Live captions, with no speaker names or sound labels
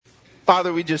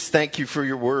Father, we just thank you for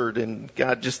your word. And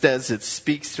God, just as it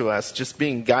speaks to us, just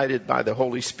being guided by the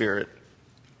Holy Spirit.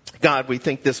 God, we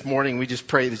think this morning, we just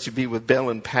pray that you be with Bill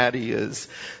and Patty as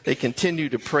they continue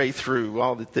to pray through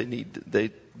all that they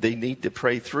need to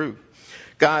pray through.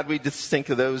 God, we just think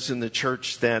of those in the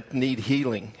church that need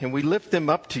healing, and we lift them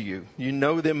up to you. You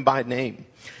know them by name.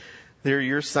 They're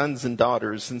your sons and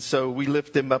daughters, and so we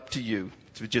lift them up to you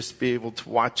to just be able to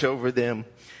watch over them,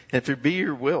 and if it be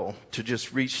your will, to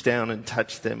just reach down and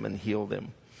touch them and heal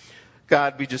them.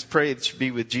 God, we just pray that you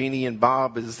be with Jeannie and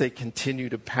Bob as they continue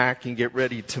to pack and get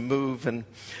ready to move. And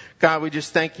God, we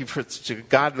just thank you for such a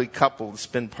godly couple that's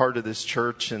been part of this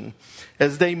church. And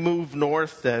as they move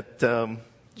north, that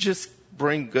just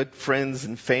bring good friends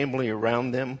and family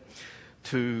around them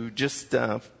to just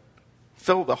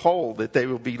fill the hole that they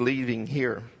will be leaving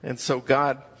here. And so,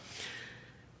 God,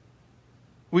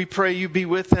 we pray you be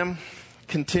with them,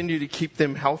 continue to keep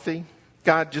them healthy.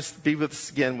 God, just be with us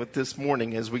again with this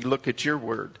morning as we look at your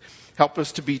word. Help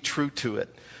us to be true to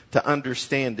it, to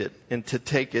understand it, and to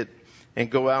take it and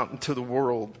go out into the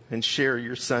world and share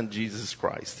your son, Jesus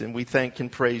Christ. And we thank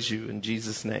and praise you in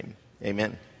Jesus' name.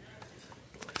 Amen.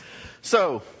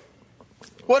 So,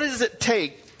 what does it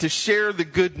take to share the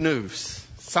good news?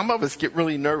 Some of us get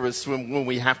really nervous when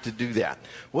we have to do that.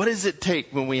 What does it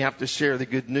take when we have to share the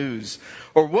good news?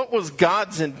 Or what was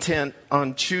God's intent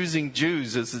on choosing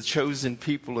Jews as the chosen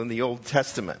people in the Old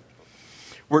Testament?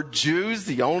 Were Jews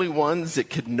the only ones that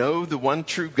could know the one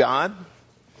true God?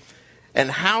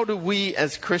 And how do we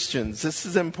as Christians, this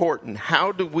is important,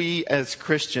 how do we as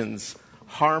Christians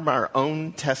harm our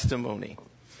own testimony?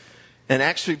 And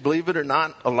actually, believe it or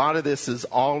not, a lot of this is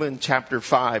all in chapter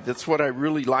 5. That's what I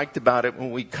really liked about it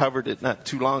when we covered it not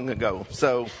too long ago.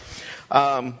 So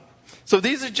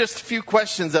these are just a few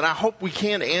questions that I hope we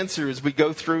can answer as we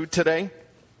go through today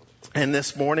and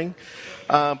this morning.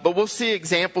 But we'll see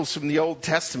examples from the Old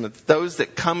Testament, those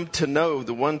that come to know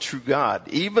the one true God,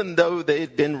 even though they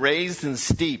had been raised and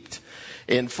steeped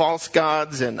in false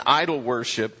gods and idol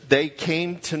worship, they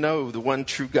came to know the one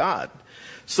true God.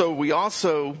 So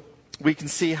we can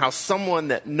see how someone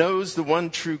that knows the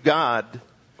one true God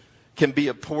can be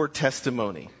a poor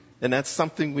testimony. And that's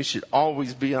something we should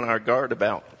always be on our guard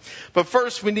about. But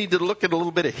first, we need to look at a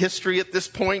little bit of history at this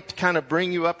point to kind of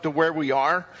bring you up to where we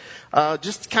are.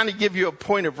 Just to kind of give you a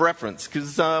point of reference.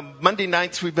 Because Monday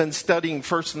nights we've been studying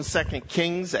 1st and 2nd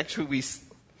Kings. Actually,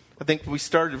 I think we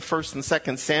started 1st and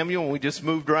 2nd Samuel, and we just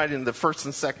moved right into 1st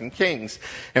and 2nd Kings.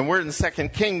 And we're in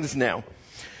 2nd Kings now.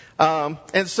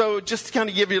 And so just to kind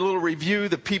of give you a little review,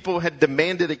 the people had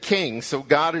demanded a king. So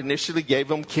God initially gave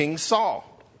them King Saul.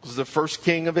 He was the first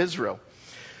king of Israel.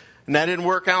 And that didn't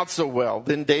work out so well.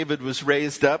 Then David was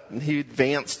raised up and he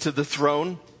advanced to the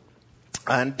throne.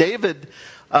 And David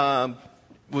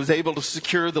was able to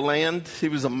secure the land. He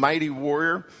was a mighty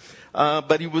warrior.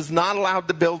 But he was not allowed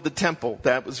to build the temple.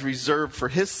 That was reserved for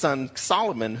his son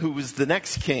Solomon, who was the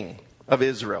next king of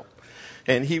Israel.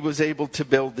 And he was able to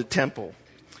build the temple.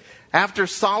 After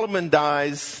Solomon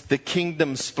dies, the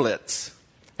kingdom splits.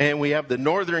 And we have the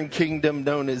northern kingdom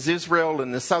known as Israel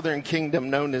and the southern kingdom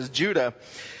known as Judah.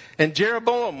 And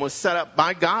Jeroboam was set up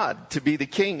by God to be the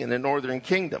king in the northern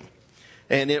kingdom.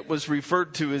 And it was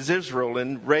referred to as Israel.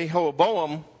 And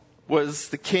Rehoboam was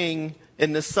the king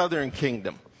in the southern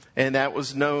kingdom. And that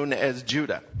was known as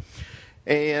Judah.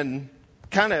 And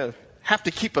kind of have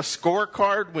to keep a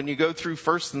scorecard when you go through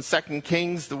 1st and 2nd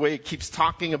Kings, the way it keeps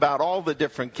talking about all the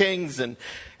different kings and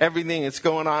everything that's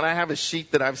going on. I have a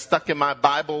sheet that I've stuck in my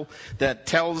Bible that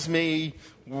tells me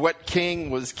what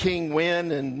king was king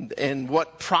when and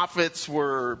what prophets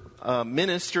were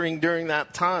ministering during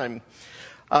that time.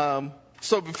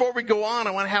 So before we go on,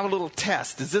 I want to have a little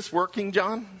test. Is this working,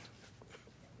 John?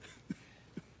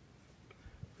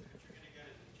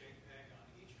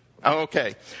 Oh,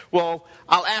 okay. Well,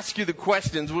 I'll ask you the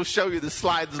questions. We'll show you the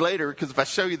slides later, because if I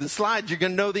show you the slides, you're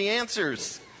going to know the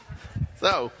answers.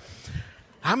 So,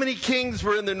 how many kings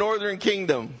were in the northern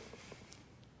kingdom?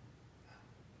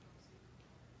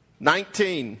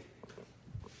 19.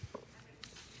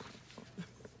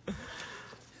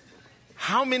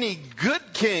 How many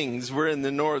good kings were in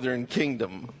the northern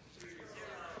kingdom?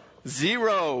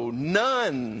 0.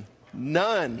 None.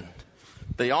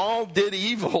 They all did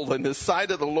evil in the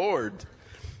sight of the Lord.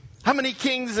 How many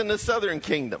kings in the southern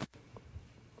kingdom?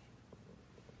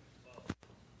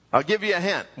 I'll give you a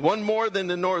hint. One more than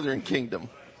the northern kingdom.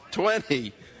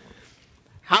 20.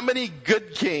 How many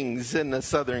good kings in the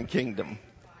southern kingdom?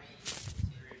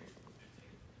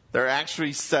 There are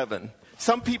actually 7.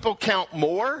 Some people count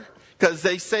more because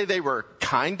they say they were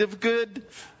kind of good.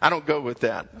 I don't go with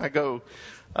that. I go,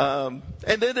 And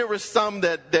then there were some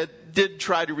that did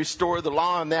try to restore the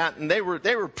law on that, and they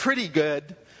were pretty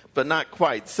good, but not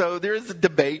quite. So there is a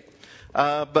debate.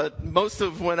 But most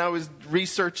of when I was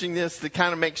researching this, to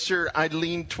kind of make sure, I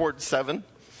leaned towards 7.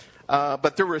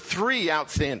 But there were 3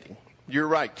 outstanding. You're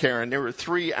right, Karen. There were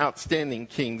 3 outstanding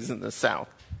kings in the south.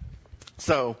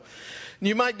 So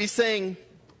you might be saying,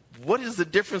 what is the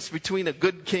difference between a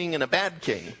good king and a bad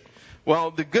king?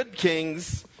 Well, the good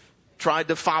kings tried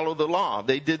to follow the law.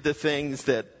 They did the things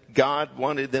that God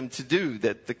wanted them to do,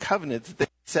 that the covenants that they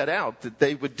set out that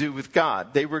they would do with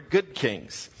God. They were good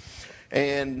kings.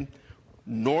 And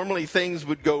normally things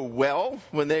would go well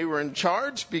when they were in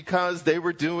charge because they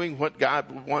were doing what God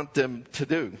would want them to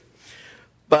do.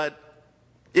 But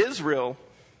Israel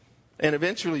and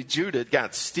eventually Judah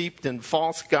got steeped in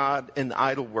false god and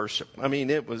idol worship. I mean,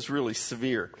 it was really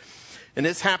severe. And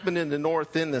this happened in the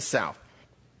north and the south.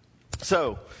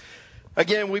 So,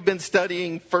 again, we've been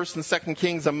studying 1st and 2nd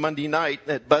Kings on Monday night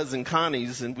at Buzz and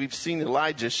Connie's, and we've seen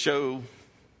Elijah show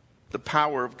the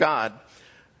power of God.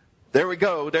 There we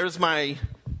go. There's my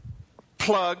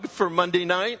plug for Monday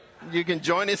night. You can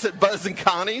join us at Buzz and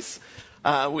Connie's.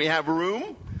 We have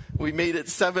room. We meet at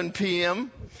 7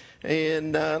 p.m.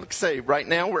 And let's say right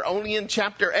now we're only in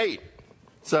chapter 8.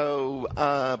 So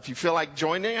if you feel like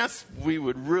joining us, we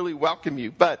would really welcome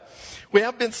you. But we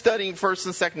have been studying 1st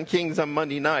and 2nd Kings on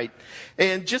Monday night.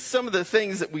 And just some of the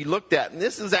things that we looked at. And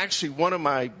this is actually one of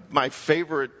my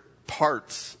favorite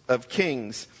parts of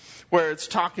Kings, where it's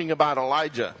talking about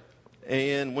Elijah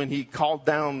and when he called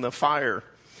down the fire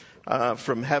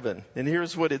from heaven. And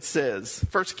here's what it says.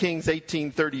 1 Kings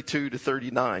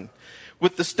 18:32-39.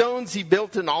 With the stones he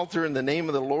built an altar in the name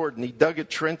of the Lord, and he dug a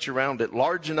trench around it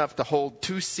large enough to hold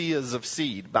 2 seahs of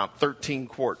seed, about 13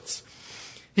 quarts.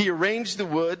 He arranged the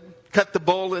wood, cut the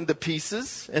bowl into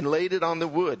pieces, and laid it on the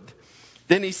wood.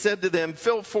 Then he said to them,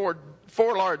 fill four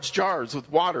large jars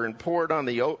with water and pour it on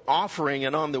the offering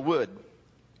and on the wood.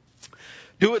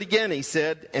 Do it again, he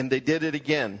said, and they did it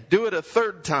again. Do it a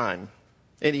 3rd time.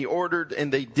 And he ordered,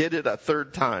 and they did it a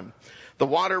 3rd time. The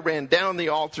water ran down the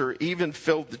altar, even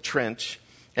filled the trench.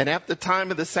 And at the time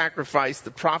of the sacrifice,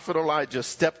 the prophet Elijah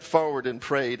stepped forward and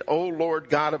prayed, O Lord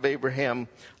God of Abraham,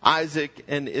 Isaac,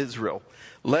 and Israel,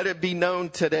 let it be known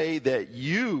today that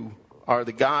you are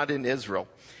the God in Israel,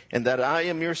 and that I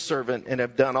am your servant and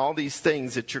have done all these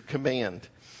things at your command.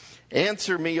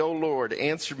 Answer me, O Lord,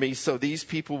 answer me, so these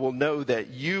people will know that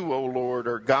you, O Lord,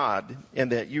 are God,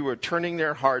 and that you are turning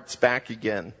their hearts back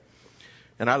again.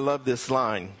 And I love this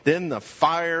line. Then the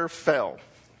fire fell.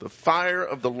 The fire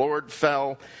of the Lord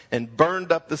fell and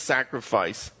burned up the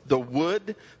sacrifice, the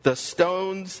wood, the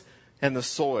stones, and the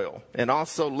soil, and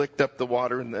also licked up the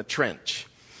water in the trench.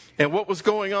 And what was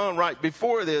going on right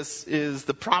before this is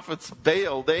the prophets of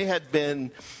Baal, they had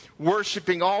been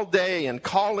worshiping all day and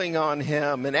calling on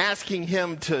him and asking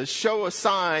him to show a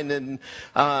sign and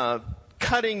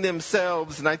cutting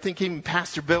themselves. And I think even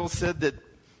Pastor Bill said that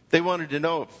they wanted to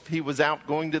know if he was out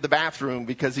going to the bathroom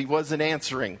because he wasn't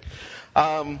answering.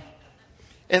 And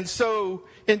so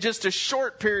in just a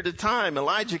short period of time,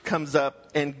 Elijah comes up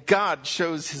and God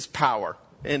shows his power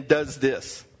and does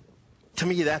this. To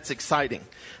me, that's exciting.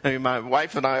 I mean, my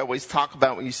wife and I always talk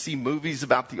about when you see movies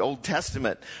about the Old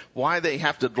Testament, why they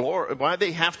have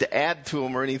to add to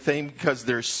them or anything, because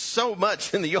there's so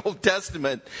much in the Old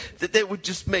Testament that they would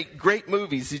just make great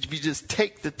movies if you just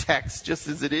take the text just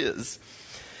as it is.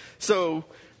 So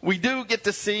we do get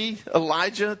to see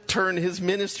Elijah turn his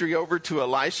ministry over to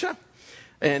Elisha.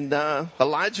 And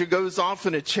Elijah goes off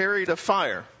in a chariot of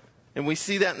fire. And we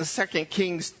see that in 2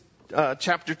 Kings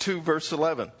chapter 2, verse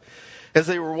 11. As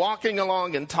they were walking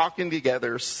along and talking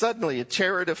together, suddenly a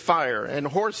chariot of fire and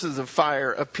horses of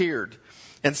fire appeared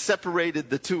and separated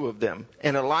the two of them.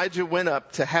 And Elijah went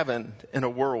up to heaven in a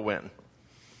whirlwind.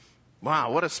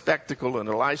 Wow, what a spectacle. And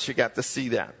Elisha got to see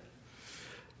that.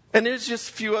 And there's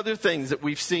just a few other things that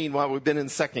we've seen while we've been in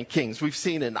 2 Kings. We've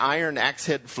seen an iron axe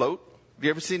head float. Have you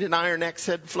ever seen an iron axe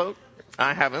head float?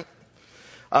 I haven't.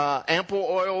 Ample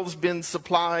oil's been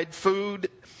supplied, food,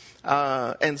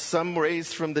 and some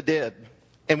raised from the dead.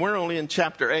 And we're only in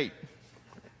chapter 8,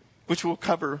 which we'll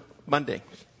cover Monday.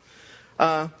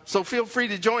 So feel free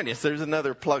to join us. There's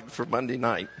another plug for Monday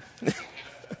night.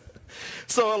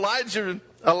 So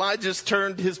Elijah's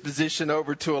turned his position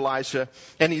over to Elisha,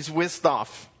 and he's whisked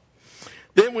off.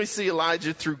 Then we see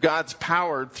Elijah through God's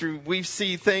power. We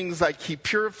see things like he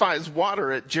purifies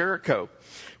water at Jericho.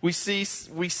 We see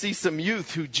some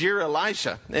youth who jeer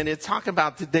Elisha, and it's talking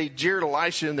about that they jeered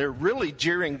Elisha, and they're really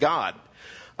jeering God.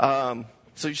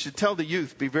 So you should tell the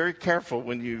youth, be very careful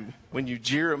when you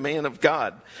jeer a man of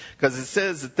God, because it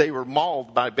says that they were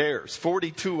mauled by bears,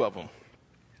 42 of them.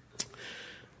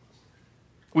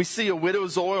 We see a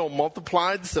widow's oil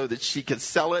multiplied so that she could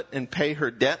sell it and pay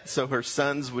her debt so her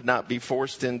sons would not be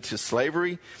forced into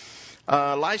slavery.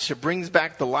 Elisha brings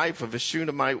back the life of a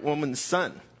Shunammite woman's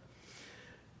son.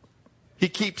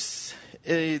 There's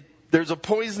a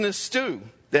poisonous stew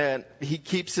that he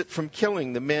keeps it from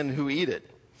killing the men who eat it.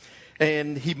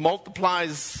 And he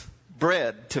multiplies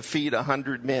bread to feed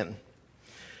 100 men.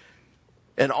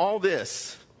 And all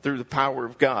this through the power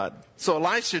of God. So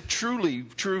Elisha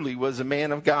truly was a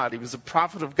man of God. He was a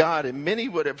prophet of God, and many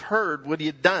would have heard what he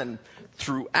had done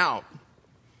throughout.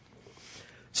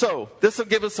 So this will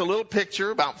give us a little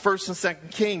picture about 1st and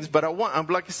 2nd Kings, but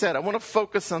like I said, I want to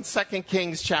focus on 2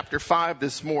 Kings chapter 5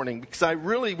 this morning, because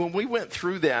when we went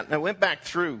through that, and I went back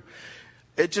through,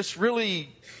 it just really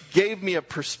gave me a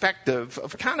perspective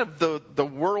of kind of the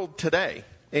world today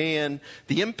and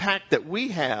the impact that we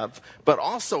have, but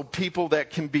also people that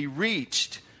can be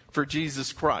reached for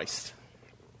Jesus Christ.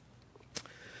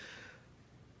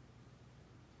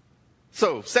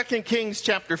 So, 2 Kings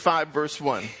chapter 5, verse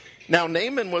 1. Now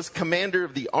Naaman was commander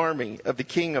of the army of the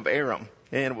king of Aram,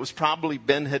 and it was probably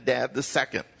Ben-Hadad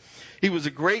II. He was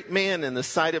a great man in the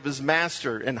sight of his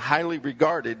master and highly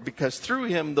regarded, because through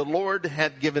him the Lord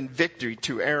had given victory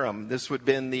to Aram. This would have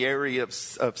been the area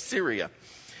of Syria.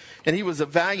 And he was a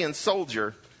valiant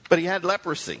soldier, but he had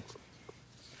leprosy.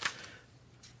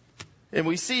 And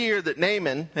we see here that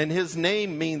Naaman, and his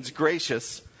name means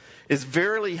gracious, is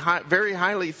very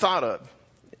highly thought of.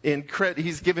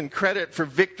 He's given credit for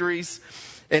victories,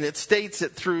 and it states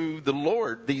that through the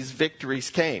Lord these victories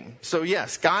came. So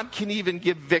yes, God can even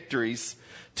give victories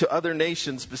to other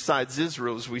nations besides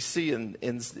Israel, as we see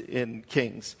in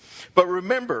Kings. But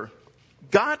remember,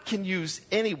 God can use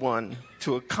anyone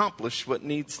to accomplish what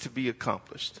needs to be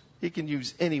accomplished. He can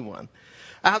use anyone.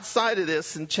 Outside of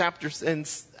this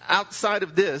outside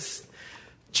of this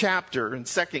chapter in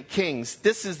 2 Kings,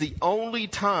 this is the only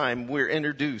time we're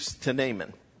introduced to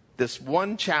Naaman. This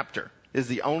one chapter is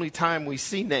the only time we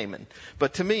see Naaman.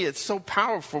 But to me, it's so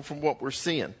powerful from what we're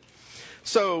seeing.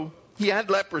 So he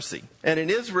had leprosy. And in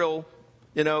Israel,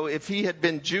 if he had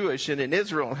been Jewish and in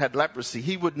Israel had leprosy,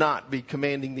 he would not be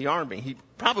commanding the army. He'd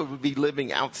probably be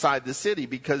living outside the city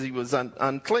because he was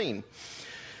unclean.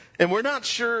 And we're not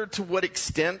sure to what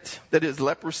extent that his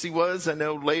leprosy was. I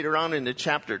know later on in the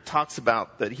chapter it talks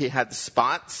about that he had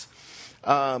spots.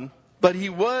 But he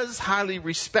was highly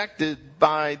respected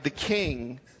by the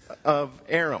king of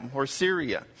Aram or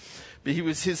Syria. But he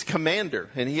was his commander,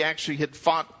 and he actually had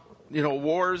fought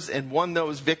wars and won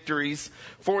those victories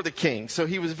for the king. So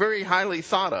he was very highly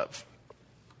thought of.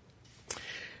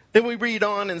 Then we read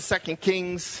on in 2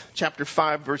 Kings chapter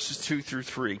 5, verses 2 through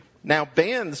 3. Now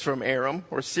bands from Aram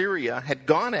or Syria had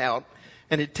gone out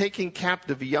and had taken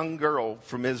captive a young girl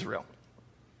from Israel.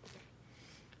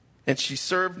 And she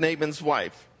served Naaman's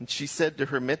wife. And she said to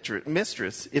her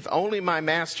mistress, if only my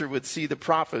master would see the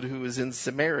prophet who is in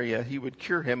Samaria, he would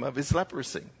cure him of his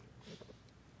leprosy.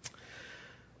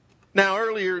 Now,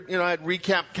 earlier, I'd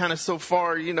recapped kind of so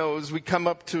far, as we come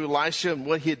up to Elisha and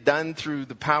what he had done through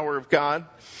the power of God.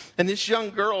 And this young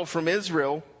girl from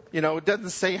Israel, it doesn't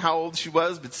say how old she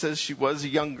was, but it says she was a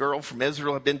young girl from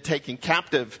Israel, had been taken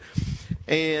captive.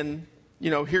 And,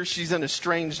 here she's in a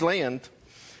strange land.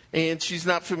 And she's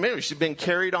not familiar. She's been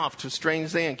carried off to a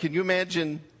strange land. Can you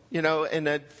imagine, and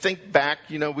I think back,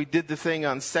 we did the thing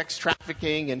on sex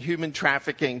trafficking and human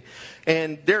trafficking.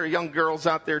 And there are young girls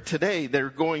out there today that are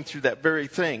going through that very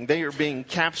thing. They are being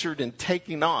captured and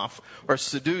taken off, or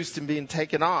seduced and being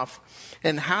taken off.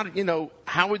 And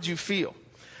how would you feel?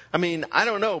 I mean, I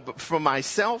don't know, but for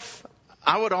myself,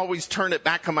 I would always turn it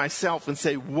back on myself and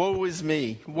say, woe is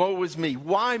me. Woe is me.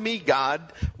 Why me,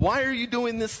 God? Why are you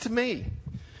doing this to me?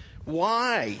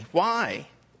 Why?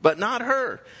 But not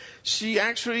her. She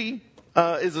actually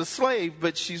is a slave,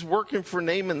 but she's working for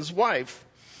Naaman's wife.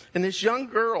 And this young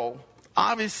girl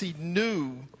obviously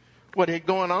knew what had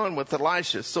gone on with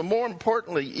Elisha. So more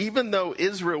importantly, even though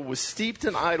Israel was steeped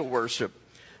in idol worship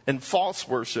and false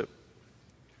worship,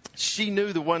 she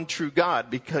knew the one true God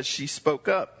because she spoke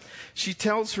up. She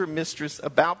tells her mistress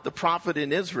about the prophet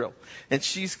in Israel, and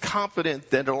she's confident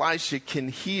that Elisha can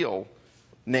heal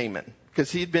Naaman,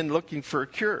 because he'd been looking for a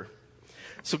cure.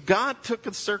 So God took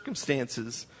the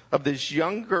circumstances of this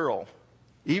young girl,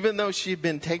 even though she had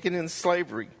been taken in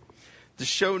slavery, to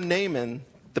show Naaman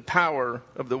the power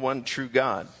of the one true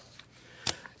God.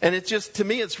 And to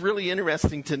me, it's really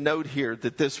interesting to note here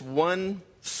that this one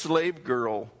slave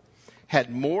girl had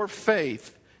more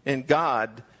faith in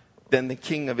God than the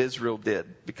king of Israel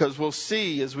did. Because we'll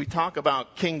see as we talk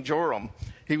about King Joram,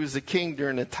 he was a king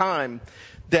during a time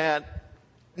that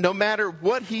no matter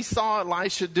what he saw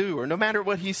Elisha do, or no matter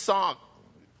what he saw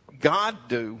God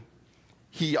do,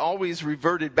 he always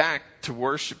reverted back to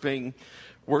worshiping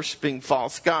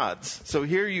false gods. So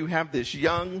here you have this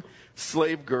young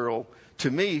slave girl, to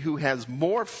me, who has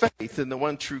more faith in the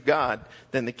one true God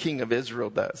than the king of Israel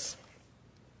does.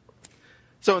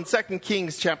 So in 2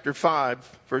 Kings chapter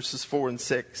 5, verses 4 and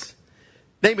 6,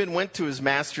 Naaman went to his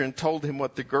master and told him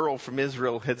what the girl from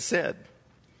Israel had said.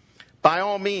 By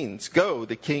all means, go,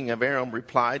 the king of Aram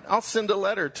replied. I'll send a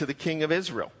letter to the king of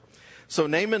Israel. So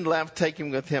Naaman left, taking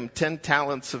with him 10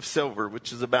 talents of silver,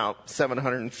 which is about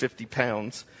 750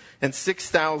 pounds, and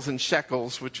 6,000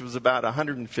 shekels, which was about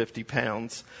 150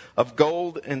 pounds, of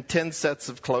gold and 10 sets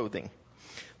of clothing.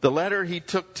 The letter he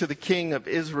took to the king of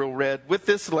Israel read, with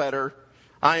this letter,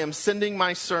 I am sending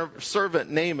my servant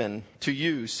Naaman to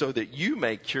you so that you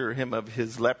may cure him of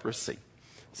his leprosy.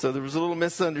 So there was a little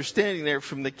misunderstanding there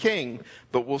from the king,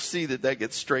 but we'll see that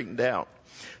gets straightened out.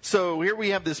 So here we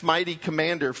have this mighty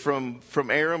commander from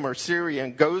Aram or Syria,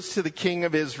 and goes to the king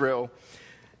of Israel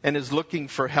and is looking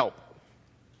for help.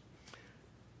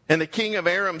 And the king of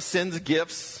Aram sends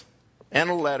gifts and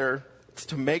a letter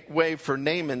to make way for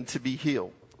Naaman to be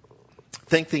healed,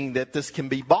 thinking that this can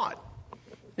be bought.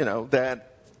 That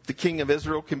the king of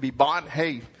Israel can be bought.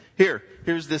 Hey,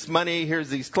 here's this money, here's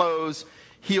these clothes,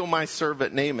 heal my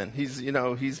servant Naaman.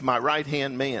 He's my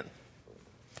right-hand man.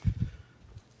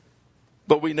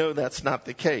 But we know that's not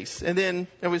the case. And then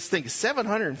I was thinking,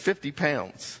 750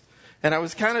 pounds. And I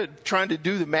was kind of trying to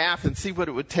do the math and see what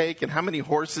it would take and how many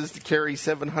horses to carry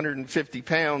 750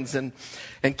 pounds. And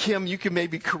Kim, you can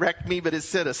maybe correct me, but it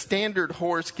said a standard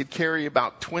horse could carry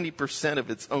about 20% of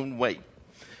its own weight,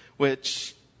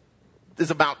 which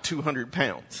is about 200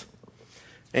 pounds.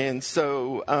 And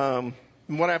so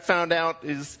what I found out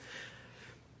is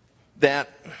that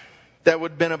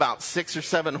would have been about 6 or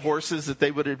 7 horses that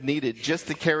they would have needed just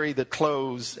to carry the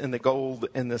clothes and the gold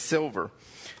and the silver.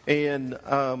 And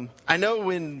I know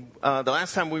when the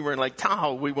last time we were in Lake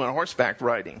Tahoe, we went horseback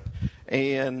riding.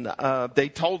 And they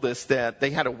told us that they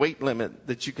had a weight limit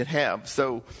that you could have.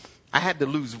 So I had to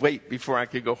lose weight before I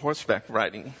could go horseback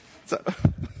riding.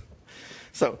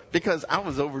 So because I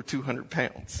was over 200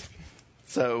 pounds.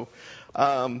 So,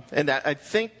 and I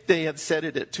think they had set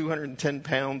it at 210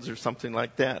 pounds or something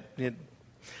like that.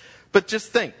 But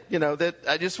just think, that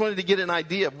I just wanted to get an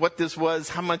idea of what this was,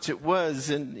 how much it was.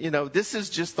 And, this is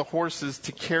just the horses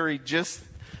to carry just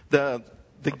the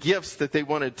gifts that they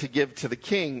wanted to give to the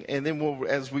king. And then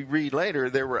as we read later,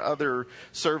 there were other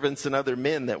servants and other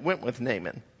men that went with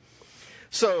Naaman.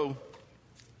 So,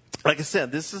 like I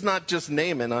said, this is not just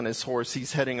Naaman on his horse.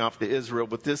 He's heading off to Israel,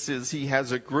 but he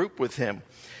has a group with him.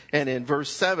 And in verse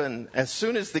 7, as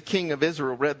soon as the king of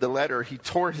Israel read the letter, he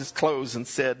tore his clothes and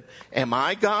said, Am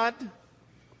I God?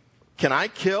 Can I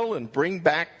kill and bring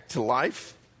back to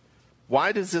life?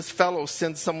 Why does this fellow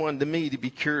send someone to me to be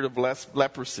cured of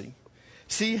leprosy?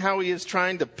 See how he is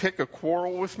trying to pick a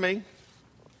quarrel with me?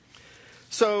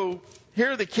 So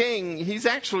here the king, he's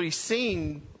actually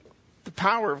seen the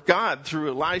power of God through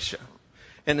Elisha.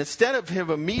 And instead of him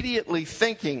immediately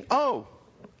thinking, oh,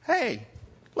 hey,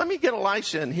 let me get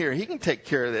Elisha in here. He can take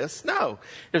care of this. No,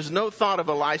 there's no thought of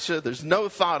Elisha. There's no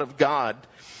thought of God.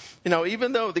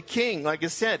 Even though the king, like I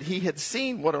said, he had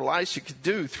seen what Elisha could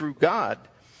do through God.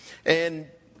 And,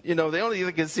 the only thing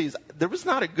I can see is there was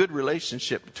not a good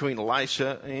relationship between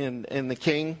Elisha and the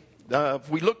king. If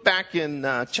we look back in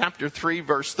chapter 3,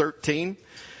 verse 13,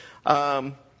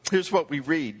 here's what we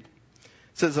read.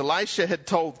 It says, Elisha had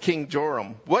told King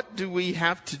Joram, what do we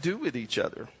have to do with each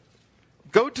other?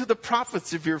 Go to the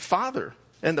prophets of your father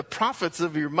and the prophets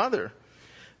of your mother.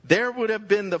 There would have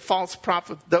been the false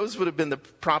prophet. Those would have been the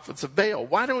prophets of Baal.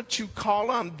 Why don't you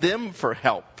call on them for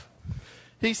help?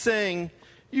 He's saying,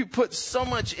 you put so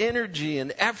much energy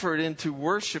and effort into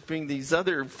worshiping these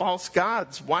other false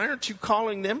gods. Why aren't you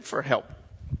calling them for help?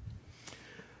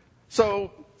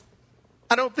 So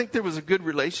I don't think there was a good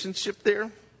relationship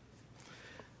there.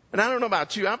 And I don't know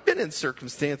about you. I've been in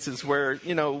circumstances where, have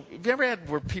you ever had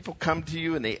where people come to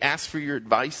you and they ask for your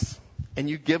advice and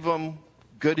you give them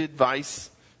good advice,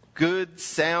 good,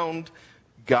 sound,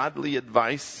 godly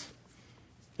advice.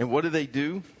 And what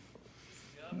do?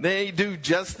 They do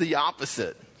just the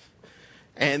opposite.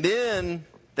 And then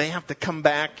they have to come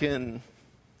back and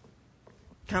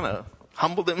kind of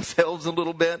humble themselves a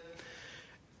little bit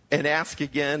and ask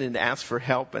again and ask for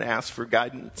help and ask for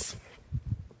guidance.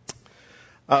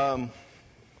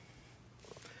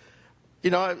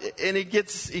 And it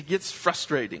gets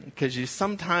frustrating because you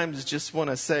sometimes just want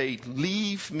to say,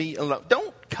 leave me alone.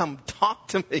 Don't come talk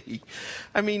to me.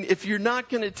 I mean, if you're not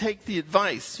going to take the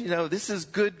advice, this is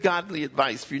good, godly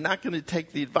advice. If you're not going to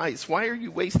take the advice, why are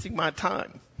you wasting my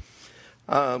time?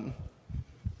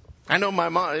 I know my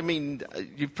mom,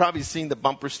 you've probably seen the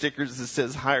bumper stickers that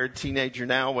says hire a teenager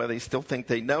now while they still think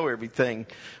they know everything.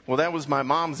 Well, that was my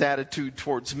mom's attitude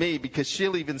towards me, because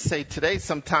she'll even say today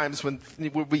sometimes when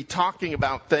we'll be talking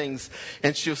about things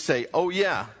and she'll say, oh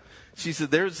yeah. She said,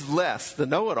 there's Les, the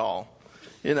know-it-all,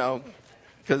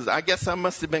 because I guess I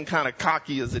must have been kind of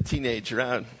cocky as a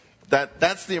teenager.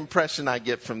 That's the impression I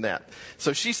get from that.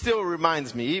 So she still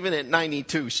reminds me, even at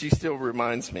 92, she still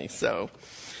reminds me.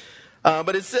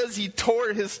 But it says he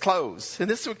tore his clothes. And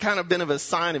this would kind of been of a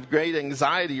sign of great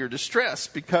anxiety or distress,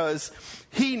 because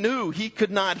he knew he could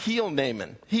not heal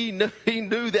Naaman. He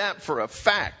knew that for a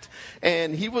fact.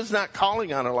 And he was not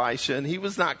calling on Elisha, and he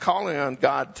was not calling on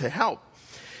God to help.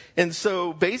 And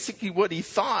so basically what he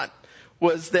thought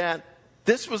was that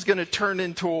this was going to turn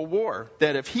into a war.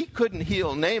 That if he couldn't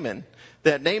heal Naaman,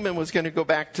 that Naaman was going to go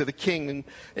back to the king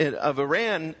of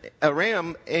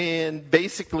Aram, and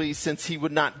basically, since he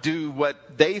would not do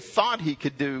what they thought he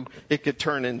could do, it could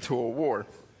turn into a war.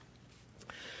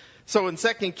 So in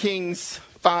 2 Kings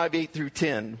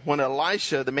 5:8-10, when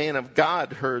Elisha, the man of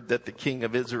God, heard that the king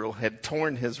of Israel had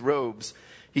torn his robes,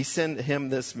 he sent him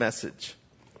this message.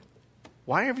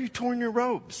 Why have you torn your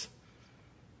robes?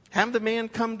 Have the man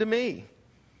come to me,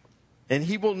 and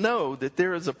he will know that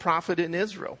there is a prophet in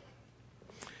Israel.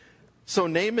 So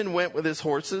Naaman went with his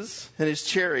horses and his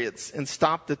chariots and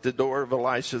stopped at the door of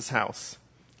Elisha's house.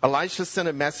 Elisha sent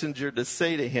a messenger to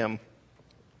say to him,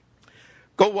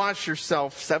 go wash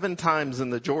yourself 7 times in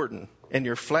the Jordan, and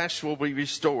your flesh will be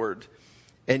restored,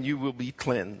 and you will be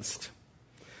cleansed.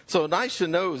 So Elisha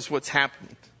knows what's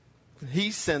happened.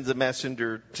 He sends a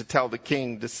messenger to tell the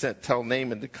king to tell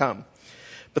Naaman to come.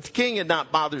 But the king had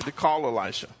not bothered to call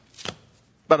Elisha.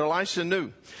 But Elisha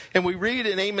knew. And we read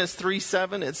in Amos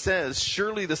 3:7, it says,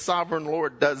 surely the sovereign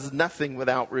Lord does nothing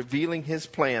without revealing his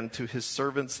plan to his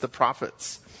servants, the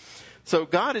prophets. So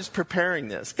God is preparing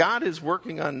this. God is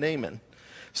working on Naaman.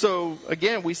 So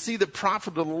again, we see the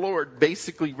prophet of the Lord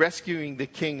basically rescuing the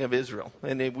king of Israel.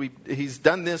 And he's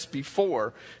done this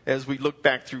before as we look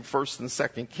back through 1st and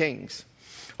 2nd Kings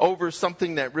over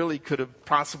something that really could have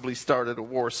possibly started a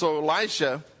war. So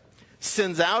Elisha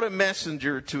sends out a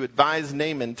messenger to advise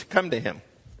Naaman to come to him.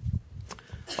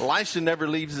 Elisha never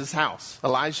leaves his house.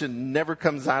 Elisha never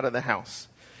comes out of the house.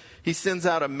 He sends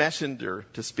out a messenger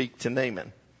to speak to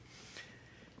Naaman.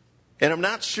 And I'm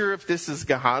not sure if this is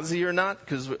Gehazi or not,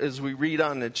 because as we read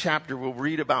on the chapter, we'll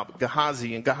read about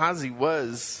Gehazi. And Gehazi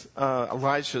was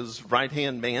Elisha's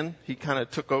right-hand man. He kind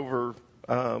of took over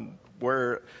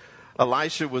where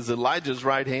Elisha was Elijah's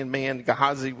right-hand man.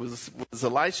 Gehazi was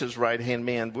Elisha's right-hand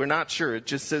man. We're not sure. It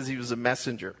just says he was a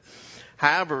messenger.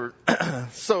 However,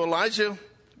 so Elijah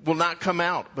will not come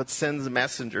out, but sends a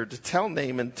messenger to tell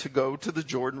Naaman to go to the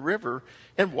Jordan River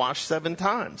and wash 7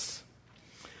 times.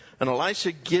 And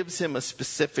Elisha gives him a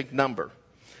specific number,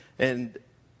 and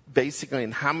basically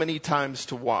in how many times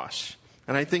to wash.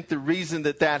 And I think the reason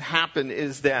that happened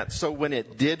is that so when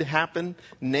it did happen,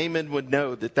 Naaman would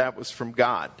know that was from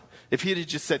God. If he had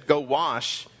just said, go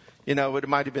wash, it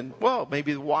might have been, well,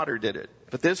 maybe the water did it.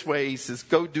 But this way he says,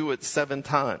 go do it 7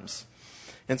 times.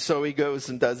 And so he goes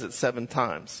and does it 7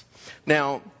 times.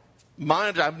 Now,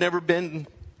 I've never been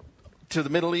to the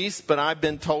Middle East, but I've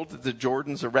been told that the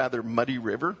Jordan's a rather muddy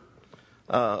river,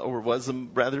 or was a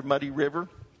rather muddy river.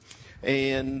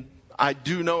 And I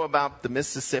do know about the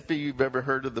Mississippi. You've ever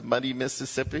heard of the muddy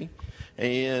Mississippi?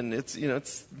 And it's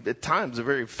at times a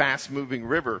very fast-moving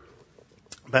river.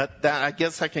 But I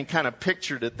guess I can kind of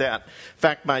picture it at that. In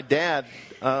fact, my dad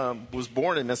was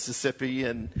born in Mississippi,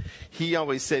 and he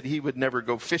always said he would never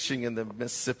go fishing in the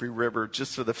Mississippi River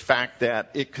just for the fact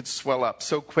that it could swell up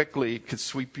so quickly it could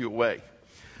sweep you away.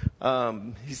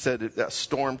 He said a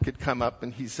storm could come up,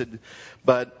 and he said,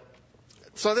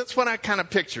 so that's what I kind of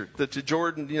pictured, that the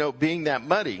Jordan, being that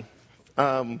muddy.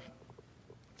 So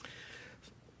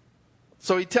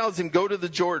he tells him, go to the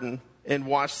Jordan and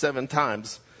wash 7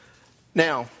 times.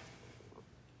 Now,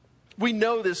 we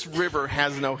know this river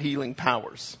has no healing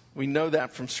powers. We know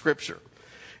that from Scripture.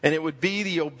 And it would be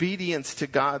the obedience to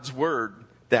God's word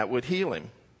that would heal him.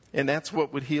 And that's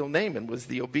what would heal Naaman, was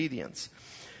the obedience.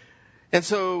 And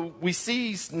so we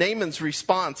see Naaman's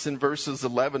response in verses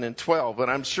 11 and 12. And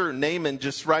I'm sure Naaman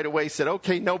just right away said,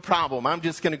 okay, no problem. I'm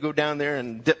just going to go down there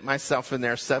and dip myself in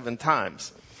there 7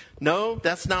 times. No,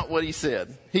 that's not what he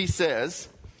said. He says,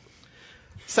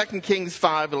 2 Kings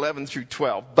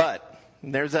 5:11-12. But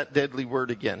And there's that deadly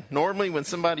word again. Normally when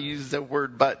somebody uses that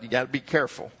word but, you got to be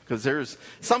careful because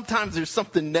sometimes there's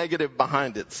something negative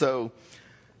behind it. So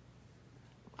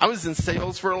I was in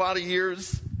sales for a lot of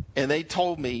years, and they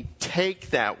told me, take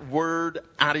that word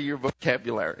out of your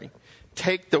vocabulary.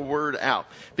 Take the word out.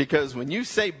 Because when you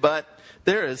say but,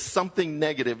 there is something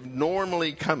negative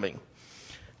normally coming.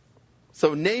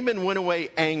 So Naaman went away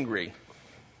angry.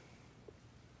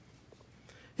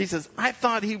 He says, I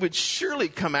thought he would surely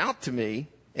come out to me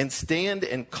and stand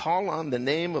and call on the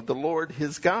name of the Lord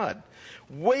his God.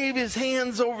 Wave his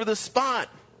hands over the spot.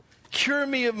 Cure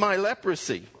me of my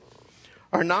leprosy.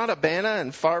 Are not Abana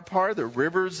and Pharpar, the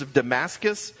rivers of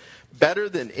Damascus, better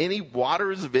than any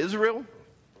waters of Israel?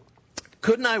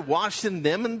 Couldn't I wash in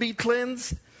them and be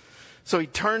cleansed? So he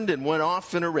turned and went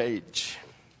off in a rage.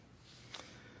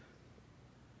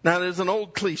 Now there's an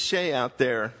old cliche out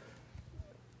there.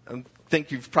 I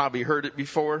think you've probably heard it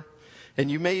before.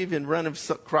 And you may even run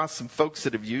across some folks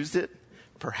that have used it.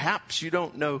 Perhaps you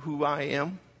don't know who I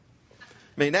am.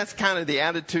 I mean, that's kind of the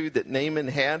attitude that Naaman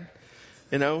had,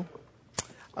 you know.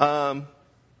 And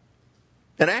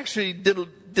I actually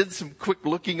did some quick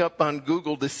looking up on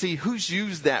Google to see who's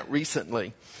used that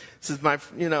recently. This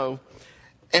is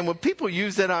and when people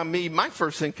use that on me, my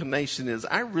first inclination is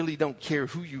I really don't care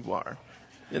who you are,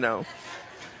 you know.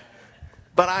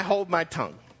 But I hold my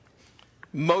tongue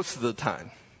most of the time.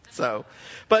 So,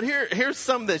 but here's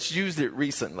some that's used it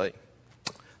recently.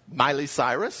 Miley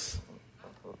Cyrus,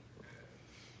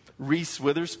 Reese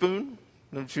Witherspoon.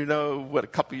 Don't you know what, a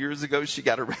couple years ago she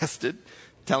got arrested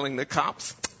telling the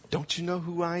cops, don't you know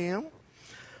who I am?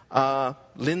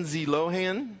 Lindsay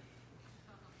Lohan.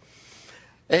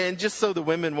 And just so the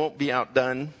women won't be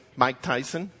outdone, Mike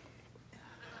Tyson.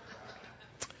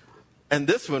 And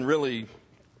this one really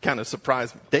kind of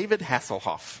surprised me. David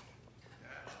Hasselhoff.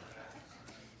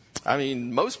 I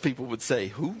mean, most people would say,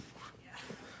 who?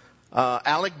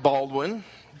 Alec Baldwin.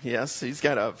 Yes, he's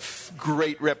got a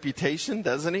great reputation,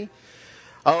 doesn't he?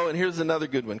 Oh, and here's another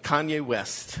good one. Kanye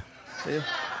West.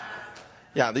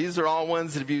 Yeah, these are all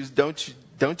ones that have used,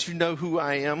 don't you know who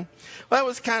I am? Well, that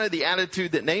was kind of the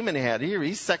attitude that Naaman had here.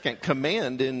 He's second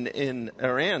command in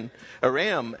Aram.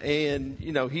 And,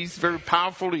 you know, he's very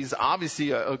powerful. He's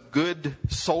obviously a good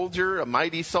soldier, a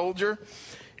mighty soldier.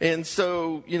 And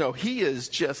so, you know, he is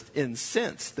just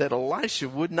incensed that Elisha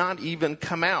would not even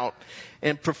come out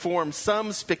and perform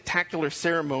some spectacular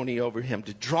ceremony over him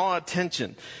to draw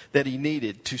attention that he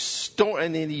needed to storm.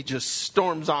 And then he just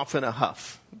storms off in a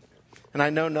huff. And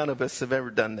I know none of us have ever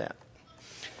done that.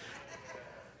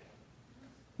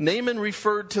 Naaman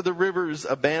referred to the rivers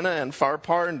Abana and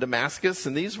Pharpar and Damascus,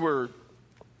 and these were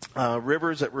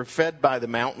rivers that were fed by the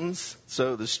mountains,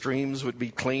 so the streams would be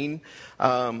clean.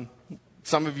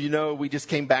 Some of you know we just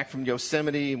came back from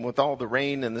Yosemite, and with all the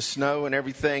rain and the snow and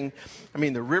everything, I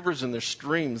mean, the rivers and the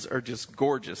streams are just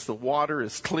gorgeous. The water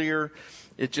is clear.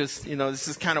 It just, you know, this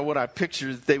is kind of what I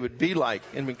pictured they would be like.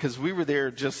 And because we were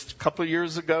there just a couple of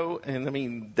years ago, and I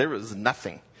mean, there was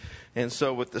nothing. And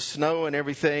so with the snow and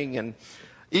everything, and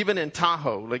even in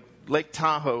Tahoe, like Lake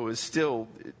Tahoe is still,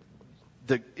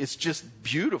 it's just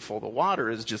beautiful. The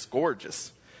water is just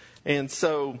gorgeous. And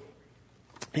so,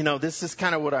 you know, this is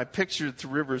kind of what I pictured the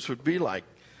rivers would be like.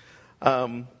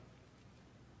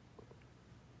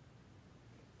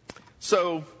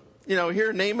 So, you know,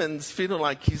 here Naaman's feeling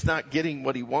like he's not getting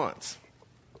what he wants.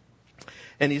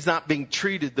 And he's not being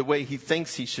treated the way he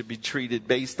thinks he should be treated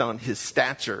based on his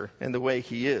stature and the way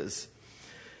he is.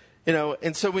 You know,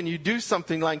 and so when you do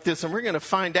something like this, and we're going to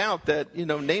find out that, you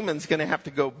know, Naaman's going to have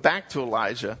to go back to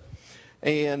Elijah.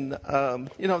 And,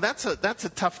 you know, that's a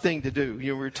tough thing to do.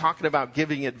 You know, we're talking about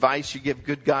giving advice. You give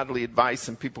good godly advice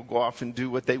and people go off and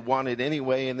do what they wanted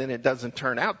anyway, and then it doesn't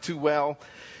turn out too well.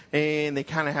 And they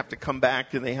kind of have to come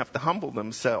back and they have to humble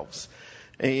themselves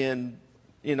and,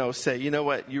 you know, say, you know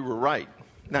what, you were right.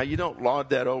 Now, you don't laud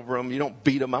that over them. You don't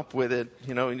beat them up with it,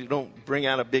 you know, and you don't bring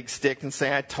out a big stick and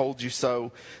say, I told you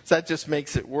so. So that just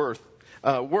makes it worse.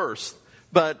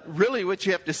 But really what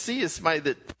you have to see is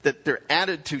somebody that their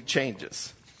attitude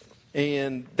changes.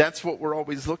 And that's what we're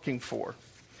always looking for.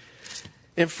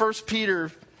 In 1 Peter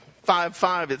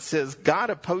 5:5, it says, God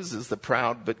opposes the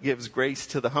proud, but gives grace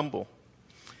to the humble.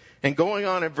 And going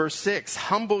on in verse 6,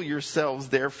 humble yourselves,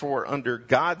 therefore, under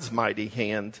God's mighty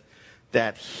hand,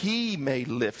 that he may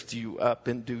lift you up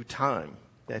in due time.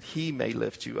 That he may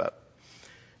lift you up.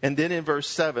 And then in verse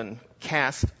 7,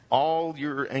 cast all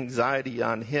your anxiety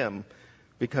on him,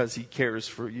 because he cares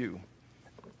for you.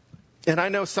 And I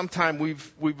know sometime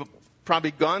we've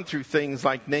probably gone through things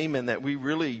like Naaman that we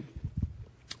really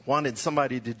wanted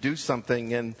somebody to do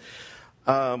something and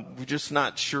we're just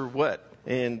not sure what.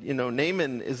 And,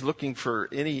 Naaman is looking for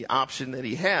any option that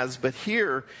he has, but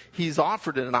here he's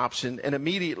offered an option and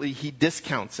immediately he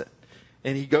discounts it.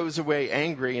 And he goes away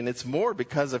angry, and it's more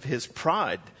because of his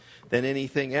pride than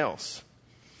anything else.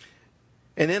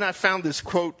 And then I found this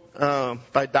quote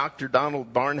by Dr.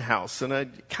 Donald Barnhouse, and I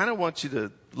kind of want you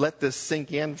to let this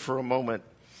sink in for a moment,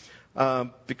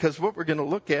 because what we're going to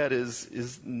look at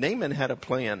is Naaman had a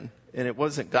plan, and it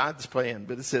wasn't God's plan,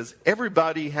 but it says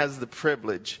everybody has the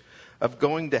privilege of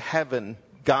going to heaven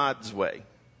God's way,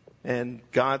 and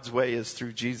God's way is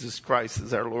through Jesus Christ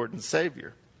as our Lord and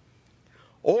Savior,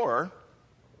 or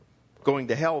going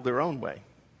to hell their own way.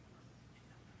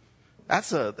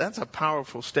 That's a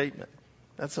powerful statement.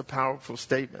 That's a powerful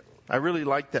statement. I really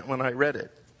liked that when I read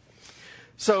it.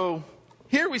 So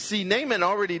here we see Naaman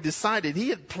already decided. He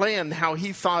had planned how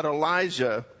he thought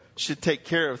Elijah should take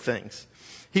care of things.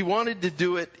 He wanted to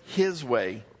do it his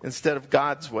way instead of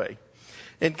God's way.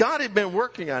 And God had been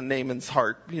working on Naaman's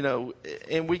heart,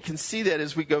 and we can see that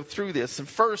as we go through this. And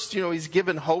first, he's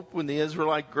given hope when the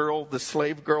Israelite girl, the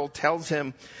slave girl, tells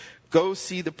him, go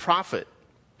see the prophet.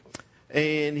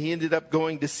 And he ended up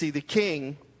going to see the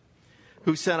king,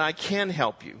 who said, I can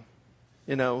help you.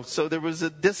 So there was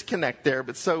a disconnect there.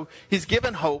 But so he's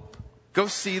given hope. Go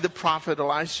see the prophet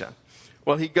Elisha.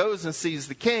 Well, he goes and sees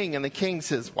the king, and the king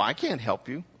says, well, I can't help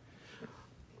you.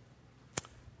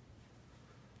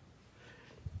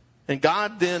 And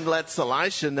God then lets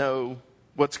Elisha know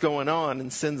what's going on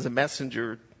and sends a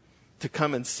messenger to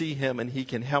come and see him, and he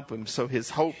can help him. So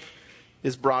his hope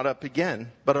is brought up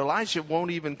again. But Elisha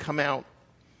won't even come out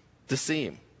to see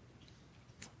him.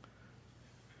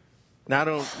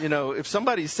 Now, if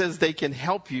somebody says they can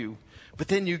help you, but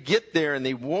then you get there and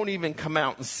they won't even come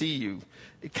out and see you,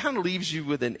 it kind of leaves you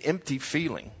with an empty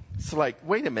feeling. It's like,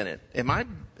 wait a minute, am I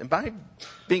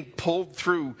being pulled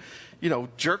through,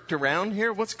 jerked around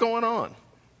here? What's going on?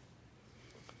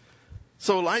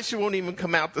 So Elisha won't even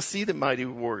come out to see the mighty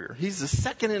warrior. He's the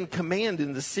second in command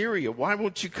in Syria. Why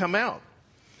won't you come out?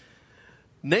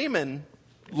 Naaman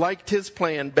liked his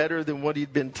plan better than what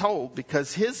he'd been told,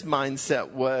 because his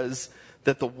mindset was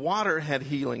that the water had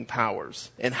healing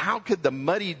powers. And how could the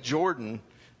muddy Jordan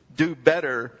do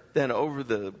better than over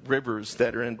the rivers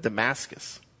that are in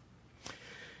Damascus?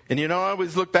 And I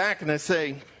always look back and I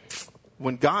say,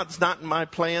 when God's not in my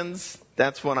plans,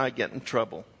 that's when I get in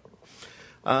trouble.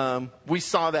 We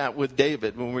saw that with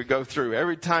David when we go through.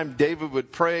 Every time David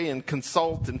would pray and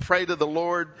consult and pray to the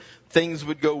Lord, things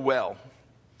would go well.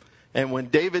 And when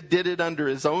David did it under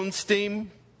his own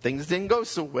steam, things didn't go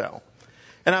so well.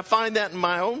 And I find that in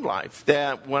my own life,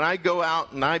 that when I go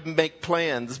out and I make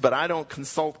plans, but I don't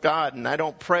consult God and I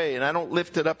don't pray and I don't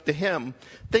lift it up to Him,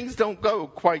 things don't go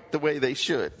quite the way they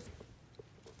should.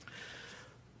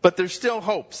 But there's still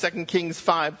hope. 2 Kings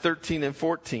 5:13 and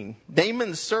 14.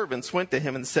 Naaman's servants went to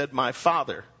him and said, my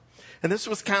father. And this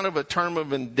was kind of a term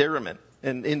of endearment.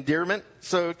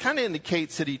 So it kind of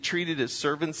indicates that he treated his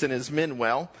servants and his men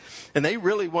well, and they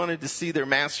really wanted to see their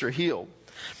master healed.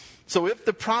 So if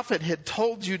the prophet had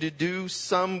told you to do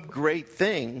some great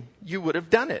thing, you would have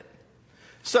done it.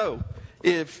 So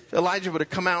if Elijah would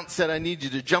have come out and said, I need you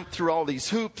to jump through all these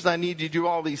hoops, I need you to do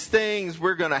all these things,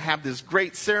 we're going to have this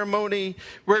great ceremony,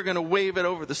 we're going to wave it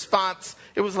over the spots,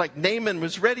 it was like Naaman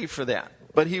was ready for that.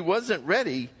 But he wasn't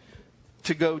ready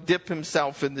to go dip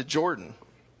himself in the Jordan.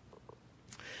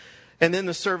 And then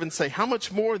the servants say, how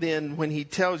much more then when he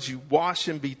tells you, wash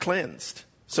and be cleansed?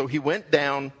 So he went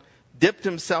down, dipped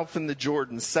himself in the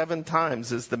Jordan 7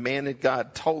 times as the man of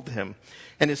God told him.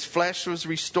 And his flesh was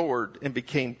restored and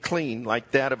became clean like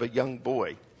that of a young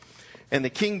boy. And the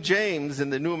King James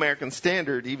in the New American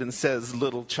Standard even says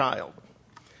little child,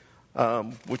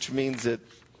 which means that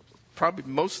probably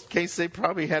most cases they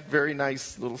probably had very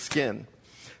nice little skin.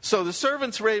 So the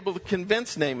servants were able to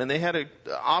convince Naaman. They had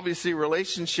obviously a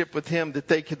relationship with him that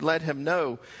they could let him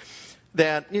know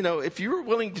that, if you were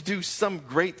willing to do some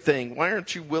great thing, why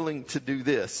aren't you willing to do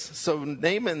this? So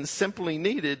Naaman simply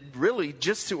needed really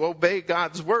just to obey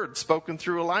God's word spoken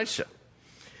through Elisha.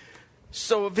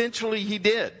 So eventually he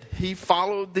did. He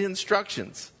followed the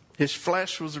instructions. His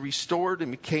flesh was restored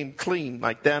and became clean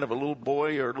like that of a little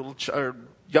boy or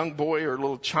young boy or a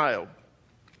little child.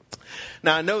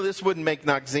 Now, I know this wouldn't make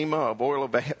Noxzema of oil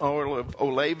of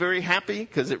Olay very happy,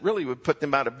 because it really would put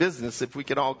them out of business if we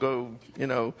could all go,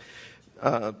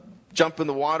 jump in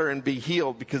the water and be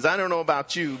healed. Because I don't know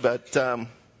about you, but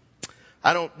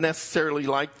I don't necessarily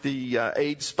like the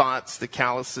age spots, the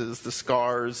calluses, the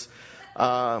scars,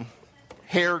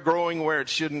 hair growing where it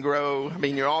shouldn't grow. I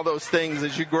mean, all those things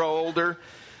as you grow older.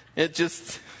 It's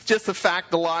just a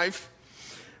fact of life.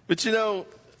 But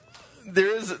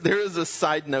there is a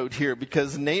side note here,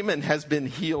 because Naaman has been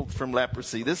healed from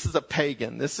leprosy. This is a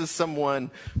pagan. This is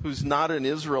someone who's not an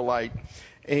Israelite.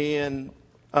 And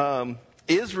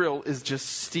Israel is just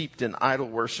steeped in idol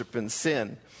worship and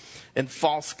sin and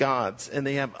false gods. And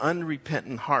they have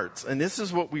unrepentant hearts. And this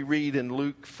is what we read in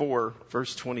Luke 4,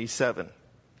 verse 27.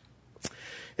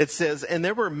 It says, "And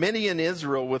there were many in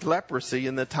Israel with leprosy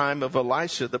in the time of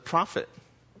Elisha the prophet.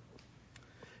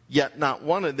 Yet not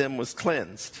one of them was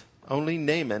cleansed, only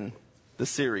Naaman the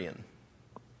Syrian."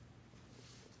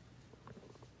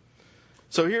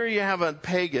 So here you have a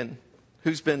pagan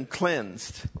who's been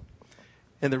cleansed.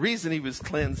 And the reason he was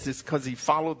cleansed is because he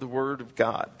followed the word of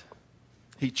God.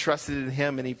 He trusted in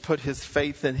him and he put his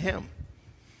faith in him.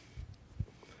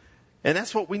 And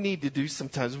that's what we need to do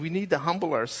sometimes. We need to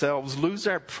humble ourselves, lose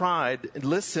our pride, and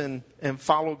listen and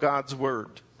follow God's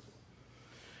word.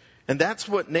 And that's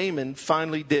what Naaman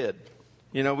finally did.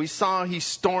 You know, we saw he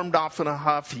stormed off in a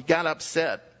huff. He got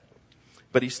upset.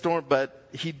 But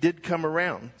he did come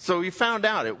around. So he found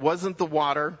out it wasn't the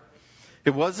water.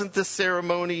 It wasn't the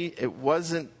ceremony. It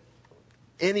wasn't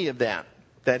any of that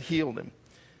healed him.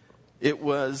 It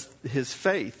was his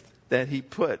faith that he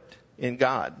put in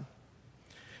God.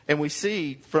 And we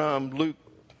see from Luke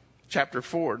chapter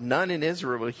 4, none in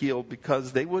Israel were healed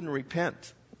because they wouldn't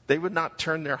repent. They would not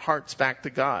turn their hearts back to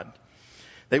God.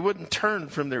 They wouldn't turn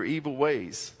from their evil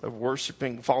ways of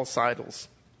worshiping false idols.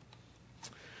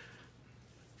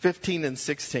 15 and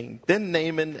 16. Then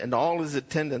Naaman and all his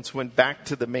attendants went back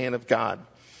to the man of God.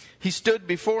 He stood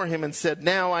before him and said,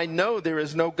 "Now I know there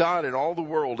is no God in all the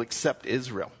world except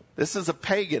Israel." This is a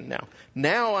pagan now.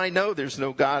 "Now I know there's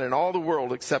no God in all the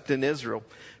world except in Israel.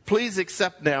 Please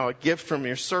accept now a gift from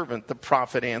your servant." The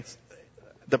prophet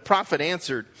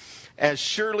answered, "As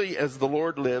surely as the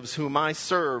Lord lives, whom I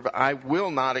serve, I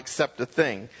will not accept a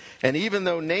thing." And even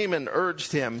though Naaman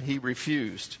urged him, he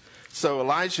refused. So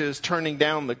Elijah is turning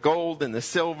down the gold and the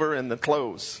silver and the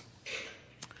clothes.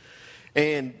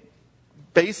 And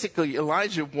basically,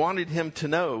 Elijah wanted him to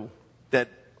know that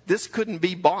this couldn't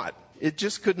be bought. It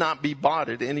just could not be bought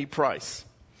at any price.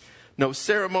 No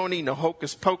ceremony, no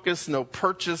hocus pocus, no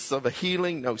purchase of a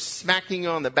healing, no smacking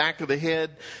on the back of the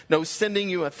head, no sending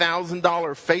you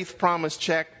 $1,000 faith promise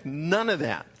check, none of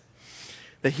that.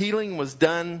 The healing was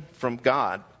done from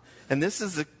God. And this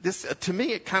to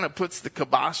me, it kind of puts the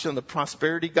kibosh on the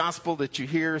prosperity gospel that you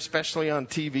hear, especially on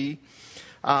TV.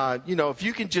 If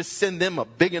you can just send them a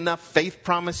big enough faith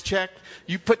promise check,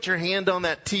 you put your hand on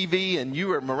that TV and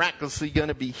you are miraculously going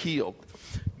to be healed.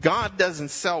 God doesn't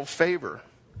sell favor.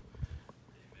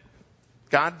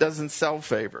 God doesn't sell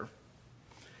favor.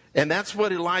 And that's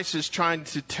what Elisha is trying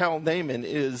to tell Naaman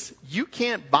is, you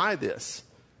can't buy this.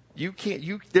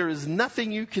 There is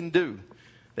nothing you can do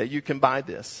that you can buy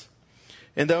this.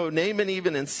 And though Naaman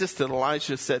even insisted,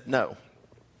 Elisha said no.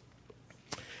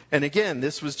 And again,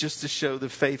 this was just to show the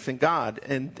faith in God.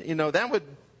 And, that would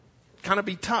kind of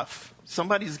be tough.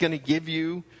 Somebody's going to give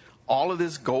you all of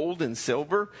this gold and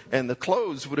silver, and the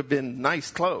clothes would have been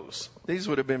nice clothes. These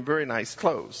would have been very nice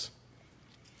clothes.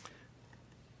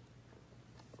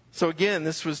 So again,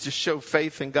 this was to show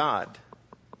faith in God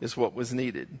is what was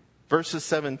needed. Verses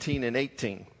 17 and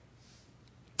 18.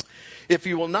 "If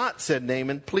you will not," said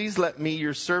Naaman, "please let me,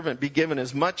 your servant, be given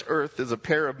as much earth as a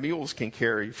pair of mules can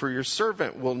carry, for your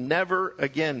servant will never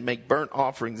again make burnt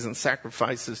offerings and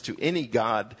sacrifices to any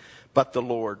god but the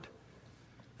Lord."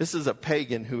 This is a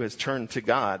pagan who has turned to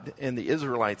God, and the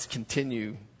Israelites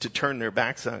continue to turn their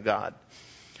backs on God.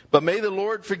 "But may the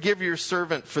Lord forgive your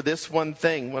servant for this one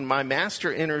thing. When my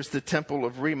master enters the temple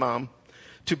of Rimmon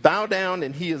to bow down,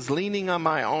 and he is leaning on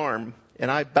my arm, and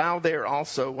I bow there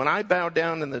also. When I bow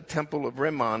down in the temple of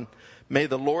Rimmon, may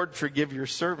the Lord forgive your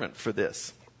servant for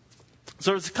this."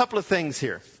 So there's a couple of things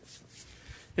here.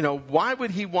 Why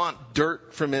would he want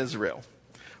dirt from Israel?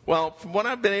 Well, from what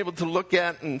I've been able to look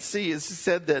at and see, is it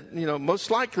said that, most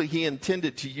likely he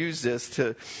intended to use this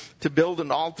to build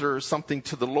an altar or something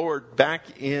to the Lord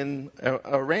back in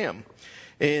Aram.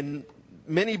 And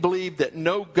many believe that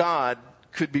no God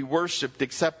could be worshipped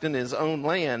except in his own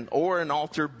land, or an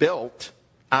altar built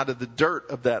out of the dirt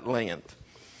of that land.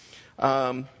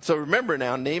 So remember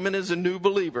now, Naaman is a new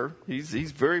believer.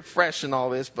 He's very fresh in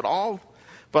all this, but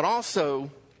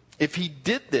also, if he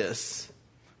did this,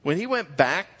 when he went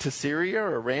back to Syria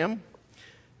or Aram,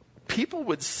 people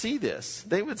would see this.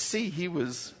 They would see he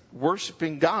was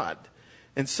worshiping God.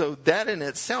 And so that in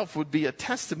itself would be a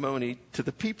testimony to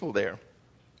the people there.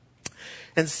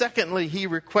 And secondly, he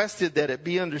requested that it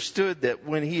be understood that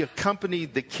when he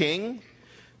accompanied the king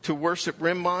to worship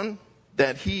Rimmon,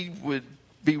 that he would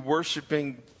be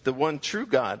worshiping the one true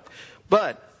God.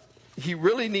 But he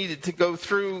really needed to go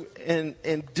through and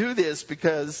do this,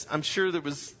 because I'm sure there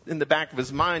was in the back of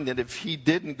his mind that if he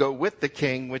didn't go with the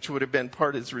king, which would have been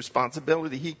part of his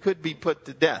responsibility, he could be put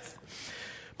to death.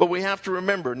 But we have to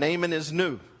remember, Naaman is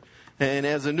new. And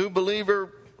as a new believer,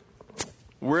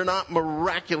 we're not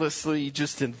miraculously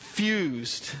just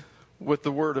infused with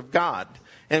the Word of God.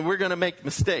 And we're going to make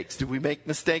mistakes. Do we make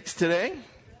mistakes today?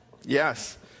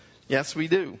 Yes. Yes, we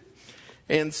do.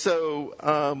 And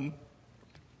so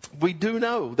we do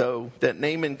know, though, that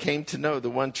Naaman came to know the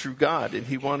one true God, and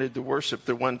he wanted to worship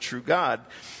the one true God.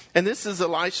 And this is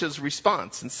Elisha's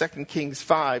response. In 2 Kings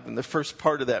 5, in the first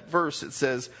part of that verse, it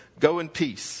says, "Go in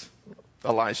peace,"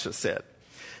 Elisha said.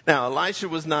 Now, Elisha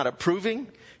was not approving.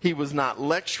 He was not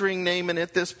lecturing Naaman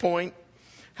at this point.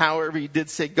 However, he did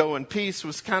say go in peace,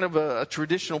 was kind of a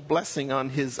traditional blessing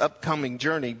on his upcoming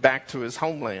journey back to his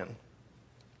homeland.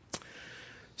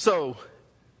 So,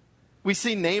 we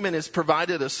see Naaman has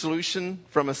provided a solution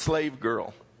from a slave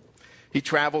girl. He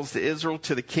travels to Israel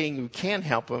to the king who can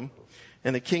help him,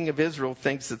 and the king of Israel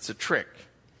thinks it's a trick.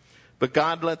 But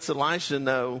God lets Elisha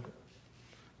know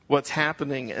what's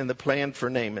happening and the plan for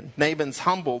Naaman. Naaman's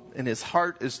humbled, and his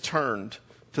heart is turned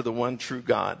to the one true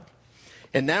God.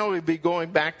 And now he'll be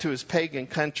going back to his pagan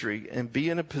country and be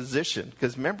in a position,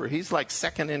 because remember, he's like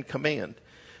second in command,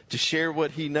 to share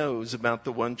what he knows about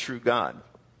the one true God.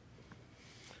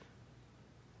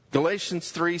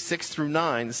 Galatians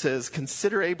 3:6-9 says,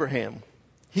 "Consider Abraham.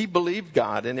 He believed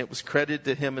God, and it was credited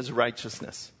to him as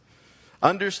righteousness.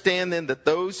 Understand then that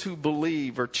those who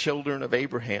believe are children of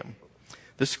Abraham.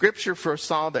 The scripture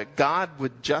foresaw that God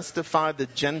would justify the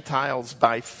Gentiles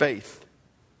by faith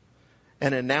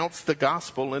and announce the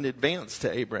gospel in advance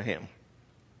to Abraham.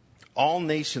 All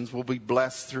nations will be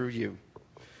blessed through you.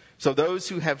 So those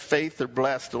who have faith are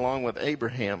blessed along with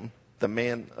Abraham, the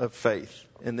man of faith."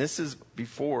 And this is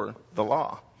before the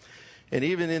law. And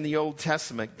even in the Old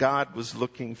Testament, God was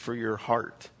looking for your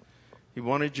heart. He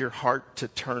wanted your heart to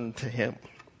turn to him.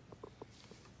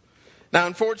 Now,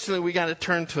 unfortunately, we got to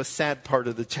turn to a sad part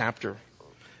of the chapter.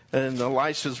 And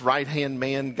Elisha's right-hand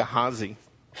man, Gehazi.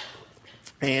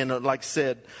 And like I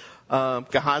said,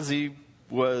 Gehazi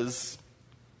was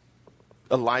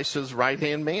Elisha's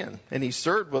right-hand man. And he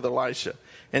served with Elisha.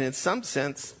 And in some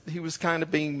sense, he was kind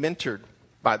of being mentored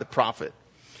by the prophet.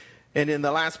 And in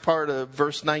the last part of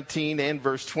verse 19 and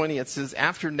verse 20, it says,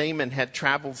 "After Naaman had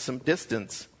traveled some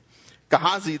distance,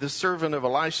 Gehazi, the servant of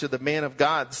Elisha, the man of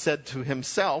God, said to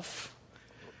himself,"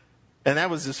 and that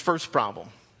was his first problem,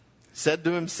 said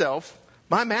to himself,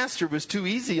 "My master was too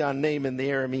easy on Naaman the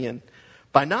Aramean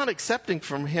by not accepting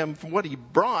from him what he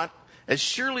brought. As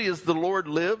surely as the Lord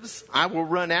lives, I will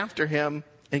run after him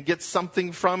and get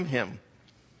something from him."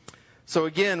 So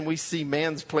again, we see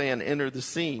man's plan enter the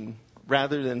scene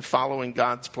rather than following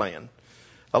God's plan.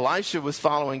 Elisha was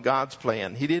following God's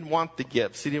plan. He didn't want the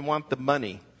gifts. He didn't want the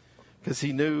money, because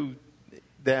he knew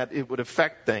that it would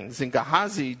affect things. And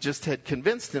Gehazi just had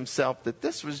convinced himself that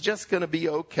this was just going to be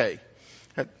okay.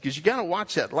 Because you got to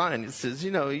watch that line. It says,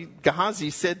 Gehazi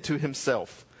said to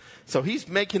himself. So he's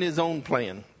making his own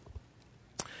plan.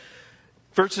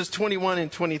 Verses 21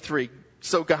 and 23.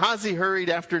 "So Gehazi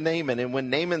hurried after Naaman, and when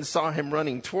Naaman saw him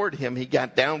running toward him, he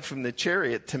got down from the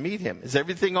chariot to meet him." "Is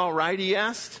everything all right?" he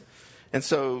asked. And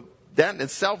so that in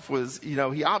itself was,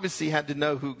 he obviously had to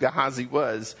know who Gehazi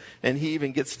was, and he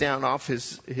even gets down off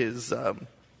his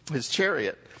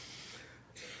chariot.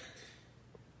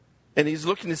 And he's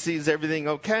looking to see, is everything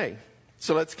okay?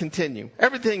 So let's continue.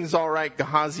 "Everything's all right,"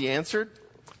 Gehazi answered.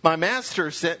 "My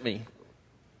master sent me.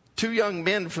 2 young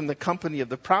men from the company of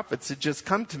the prophets had just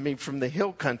come to me from the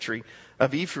hill country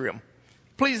of Ephraim.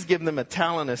 Please give them a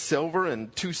talent of silver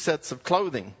and 2 sets of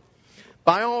clothing."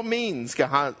 By all means,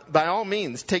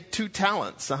 take 2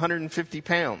 talents, 150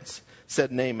 pounds,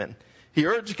 said Naaman. He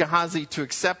urged Gehazi to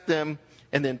accept them,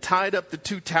 and then tied up the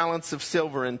 2 talents of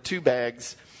silver in 2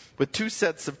 bags with 2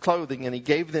 sets of clothing, and he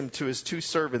gave them to his 2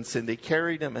 servants, and they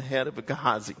carried them ahead of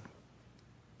Gehazi.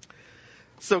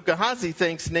 So Gehazi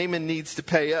thinks Naaman needs to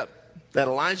pay up, that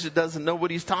Elijah doesn't know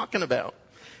what he's talking about.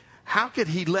 How could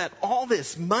he let all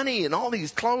this money and all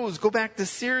these clothes go back to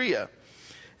Syria?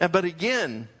 But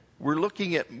again, we're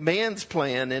looking at man's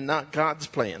plan and not God's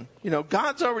plan.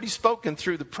 God's already spoken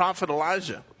through the prophet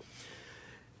Elijah.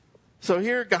 So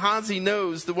here Gehazi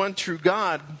knows the one true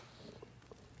God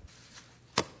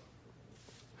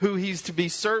who he's to be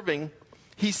serving.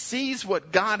 He sees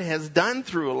what God has done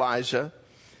through Elijah,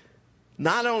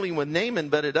 not only with Naaman,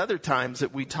 but at other times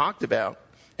that we talked about.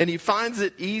 And he finds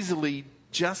it easily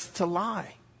just to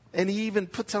lie. And he even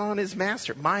puts it on his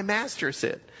master. "My master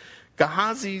said."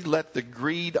 Gehazi let the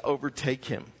greed overtake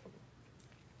him.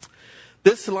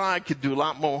 This lie could do a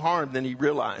lot more harm than he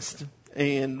realized.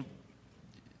 And,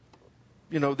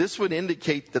 this would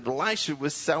indicate that Elisha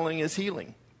was selling his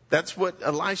healing. That's what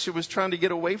Elisha was trying to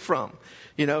get away from.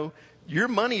 Your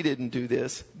money didn't do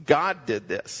this. God did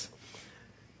this.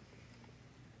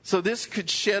 So this could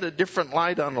shed a different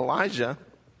light on Elijah,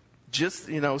 just,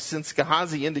 since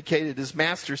Gehazi indicated his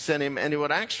master sent him, and it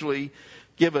would actually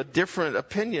give a different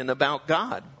opinion about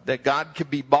God, that God could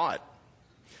be bought.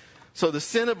 So the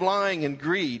sin of lying and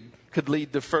greed could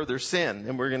lead to further sin,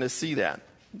 and we're going to see that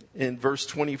in verse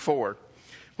 24.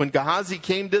 When Gehazi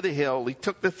came to the hill, he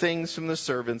took the things from the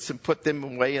servants and put them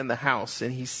away in the house,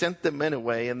 and he sent the men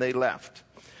away, and they left.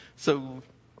 So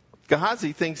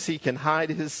Gehazi thinks he can hide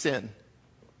his sin.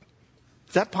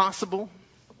 Is that possible?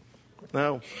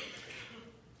 No.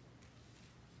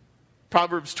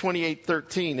 Proverbs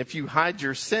 28:13, if you hide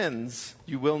your sins,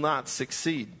 you will not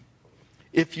succeed.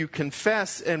 If you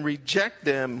confess and reject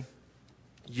them,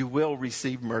 you will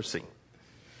receive mercy.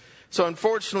 So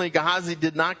unfortunately, Gehazi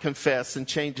did not confess and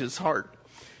change his heart.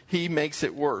 He makes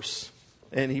it worse,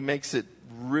 and he makes it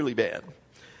really bad.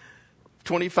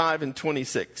 25 and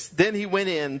 26. Then he went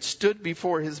in, stood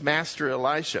before his master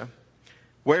Elisha.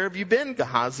 Where have you been,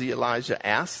 Gehazi? Elijah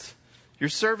asked. Your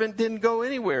servant didn't go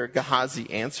anywhere,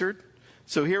 Gehazi answered.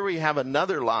 So here we have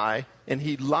another lie, and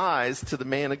he lies to the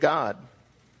man of God.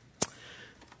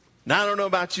 Now, I don't know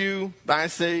about you, but I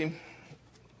say,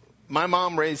 my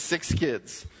mom raised 6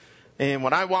 kids. And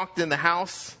when I walked in the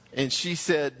house and she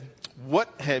said, what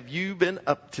have you been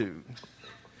up to?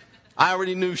 I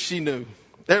already knew she knew.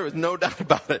 There was no doubt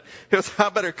about it. It was, I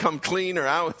better come clean or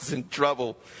I was in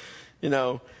trouble,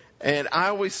 And I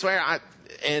always swear,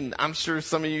 and I'm sure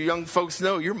some of you young folks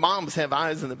know, your moms have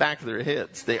eyes in the back of their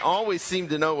heads. They always seem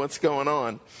to know what's going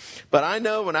on. But I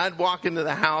know when I'd walk into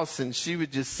the house and she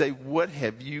would just say, what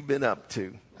have you been up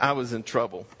to? I was in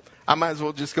trouble. I might as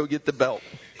well just go get the belt.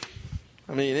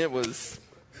 I mean, it was,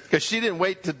 because she didn't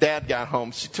wait till Dad got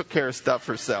home. She took care of stuff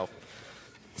herself.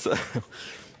 So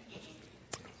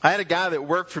I had a guy that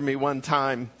worked for me one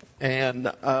time,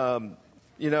 and,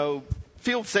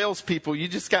 field salespeople, you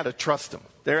just got to trust them.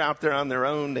 They're out there on their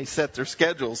own. They set their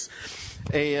schedules.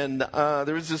 And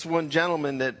there was this one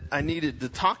gentleman that I needed to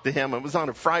talk to him. It was on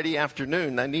a Friday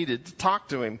afternoon. I needed to talk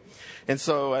to him. And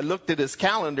so I looked at his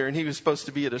calendar, and he was supposed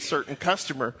to be at a certain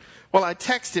customer. Well, I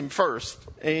texted him first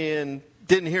and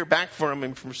didn't hear back from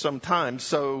him for some time.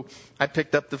 So I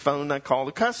picked up the phone and I called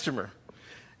the customer.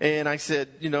 And I said,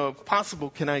 if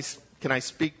possible, can I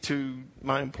speak to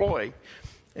my employee?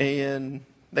 And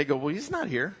they go, well, he's not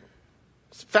here.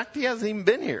 In fact, he hasn't even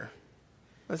been here.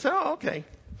 I said, oh, okay.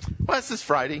 Well, it's this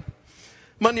Friday.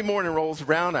 Monday morning rolls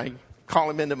around. I call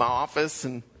him into my office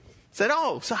and said,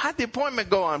 oh, so how'd the appointment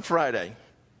go on Friday?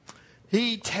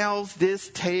 He tells this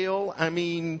tale. I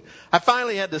mean, I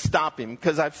finally had to stop him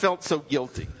because I felt so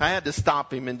guilty. I had to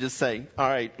stop him and just say, all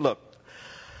right, look,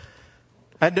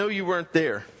 I know you weren't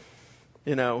there,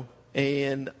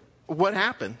 and what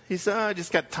happened? He said, I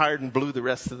just got tired and blew the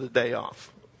rest of the day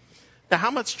off. Now,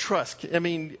 how much trust?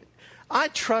 I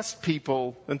trust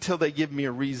people until they give me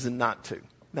a reason not to.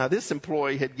 Now, this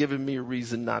employee had given me a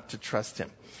reason not to trust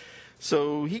him.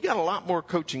 So he got a lot more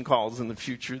coaching calls in the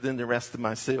future than the rest of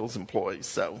my sales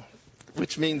employees.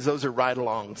 Which means those are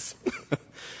ride-alongs.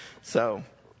 So,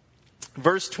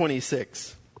 verse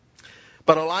 26.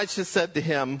 But Elisha said to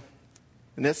him,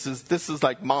 and this is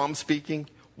like mom speaking,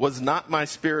 was not my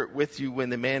spirit with you when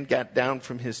the man got down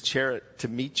from his chariot to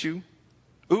meet you?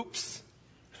 Oops.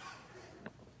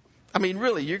 I mean,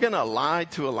 really, you're going to lie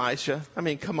to Elisha? I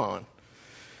mean, come on.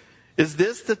 Is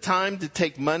this the time to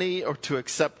take money or to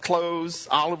accept clothes,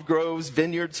 olive groves,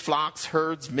 vineyards, flocks,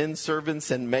 herds, men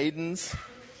servants, and maidens?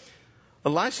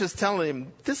 Elisha's telling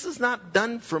him, this is not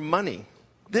done for money.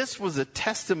 This was a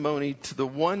testimony to the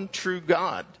one true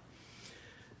God.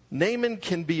 Naaman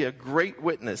can be a great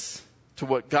witness to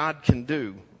what God can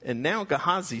do, and now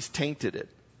Gehazi's tainted it.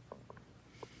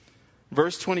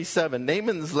 Verse 27,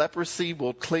 Naaman's leprosy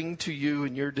will cling to you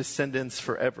and your descendants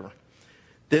forever.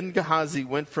 Then Gehazi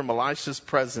went from Elisha's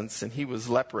presence, and he was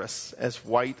leprous, as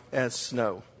white as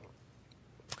snow.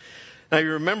 Now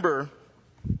you remember,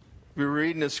 we were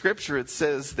reading the scripture, it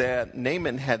says that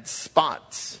Naaman had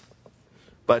spots.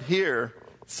 But here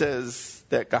it says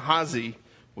that Gehazi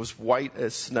was white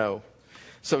as snow.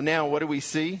 So now what do we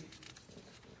see?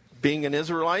 Being an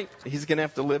Israelite, he's going to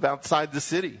have to live outside the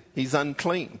city. He's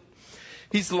unclean.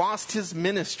 He's lost his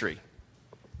ministry.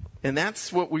 And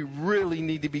that's what we really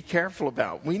need to be careful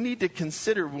about. We need to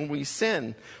consider when we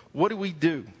sin, what do we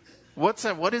do? What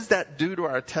does that do to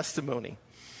our testimony?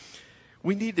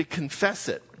 we need to confess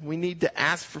it. We need to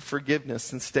ask for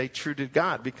forgiveness and stay true to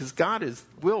God, because God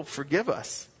will forgive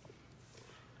us.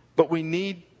 But we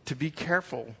need to be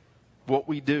careful what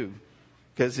we do,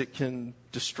 because it can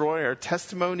destroy our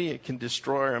testimony. It can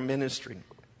destroy our ministry.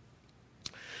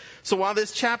 So while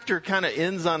this chapter kind of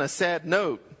ends on a sad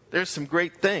note, there's some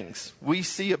great things. We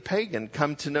see a pagan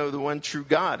come to know the one true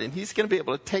God, and he's going to be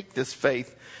able to take this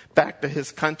faith back to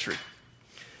his country.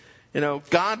 You know,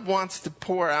 God wants to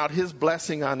pour out his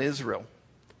blessing on Israel,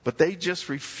 but they just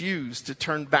refuse to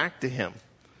turn back to him.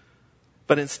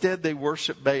 But instead they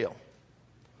worship Baal.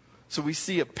 So we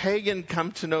see a pagan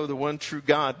come to know the one true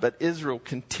God, but Israel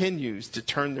continues to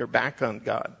turn their back on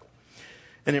God.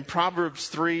 And in Proverbs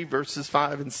 3, verses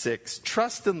 5 and 6,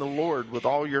 trust in the Lord with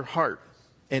all your heart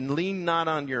and lean not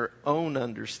on your own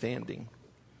understanding.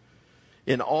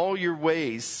 In all your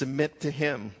ways submit to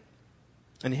him,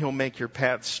 and he'll make your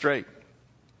paths straight.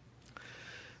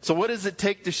 So what does it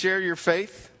take to share your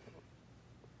faith?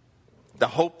 The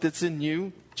hope that's in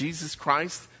you, Jesus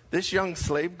Christ. This young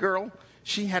slave girl,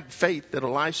 she had faith that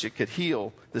Elisha could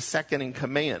heal the second in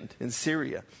command in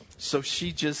Syria. So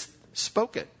she just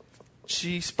spoke it.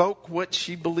 She spoke what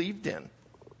she believed in.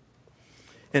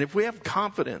 And if we have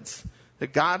confidence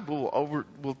that God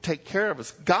will take care of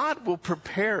us, God will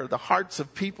prepare the hearts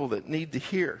of people that need to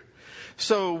hear.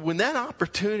 So when that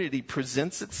opportunity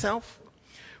presents itself,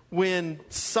 when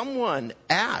someone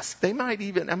asks, they might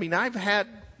even, I've had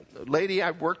a lady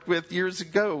I worked with years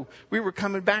ago. We were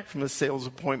coming back from a sales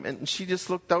appointment, and she just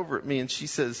looked over at me and she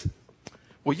says,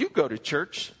 well, you go to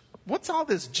church. What's all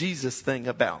this Jesus thing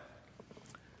about?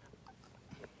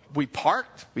 We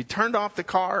parked, we turned off the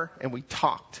car, and we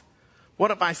talked.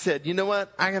 What if I said, you know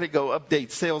what? I got to go update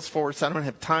Salesforce. I don't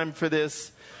have time for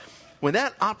this. When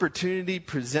that opportunity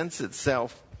presents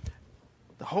itself,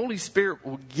 the Holy Spirit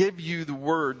will give you the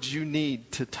words you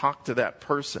need to talk to that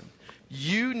person.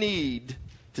 You need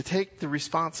to take the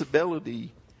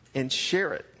responsibility and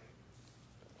share it.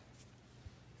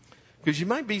 Because you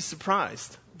might be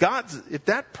surprised. If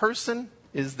that person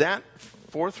is that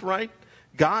forthright,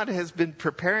 God has been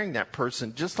preparing that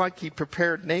person just like he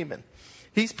prepared Naaman.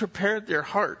 He's prepared their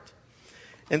heart.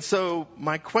 And so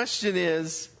my question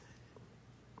is,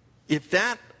 if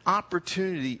that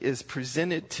opportunity is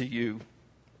presented to you,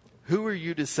 who are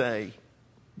you to say,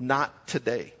 not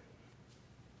today?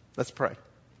 Let's pray.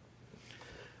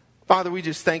 Father, we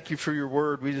just thank you for your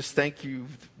word. We just thank you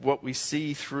what we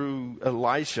see through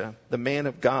Elisha, the man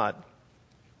of God.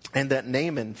 And that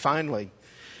Naaman, finally,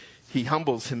 he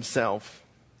humbles himself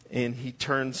and he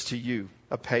turns to you,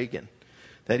 a pagan.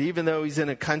 That even though he's in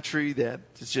a country that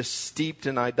is just steeped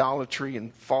in idolatry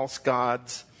and false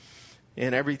gods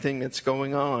and everything that's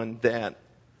going on, that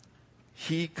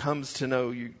he comes to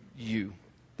know you,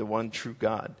 the one true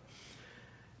God.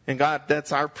 And God,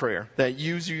 that's our prayer, that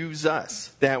you use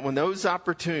us, that when those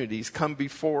opportunities come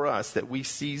before us, that we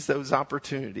seize those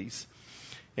opportunities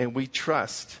and we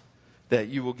trust that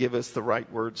you will give us the right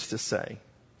words to say.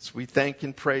 So we thank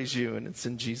and praise you, and it's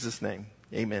in Jesus' name.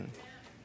 Amen.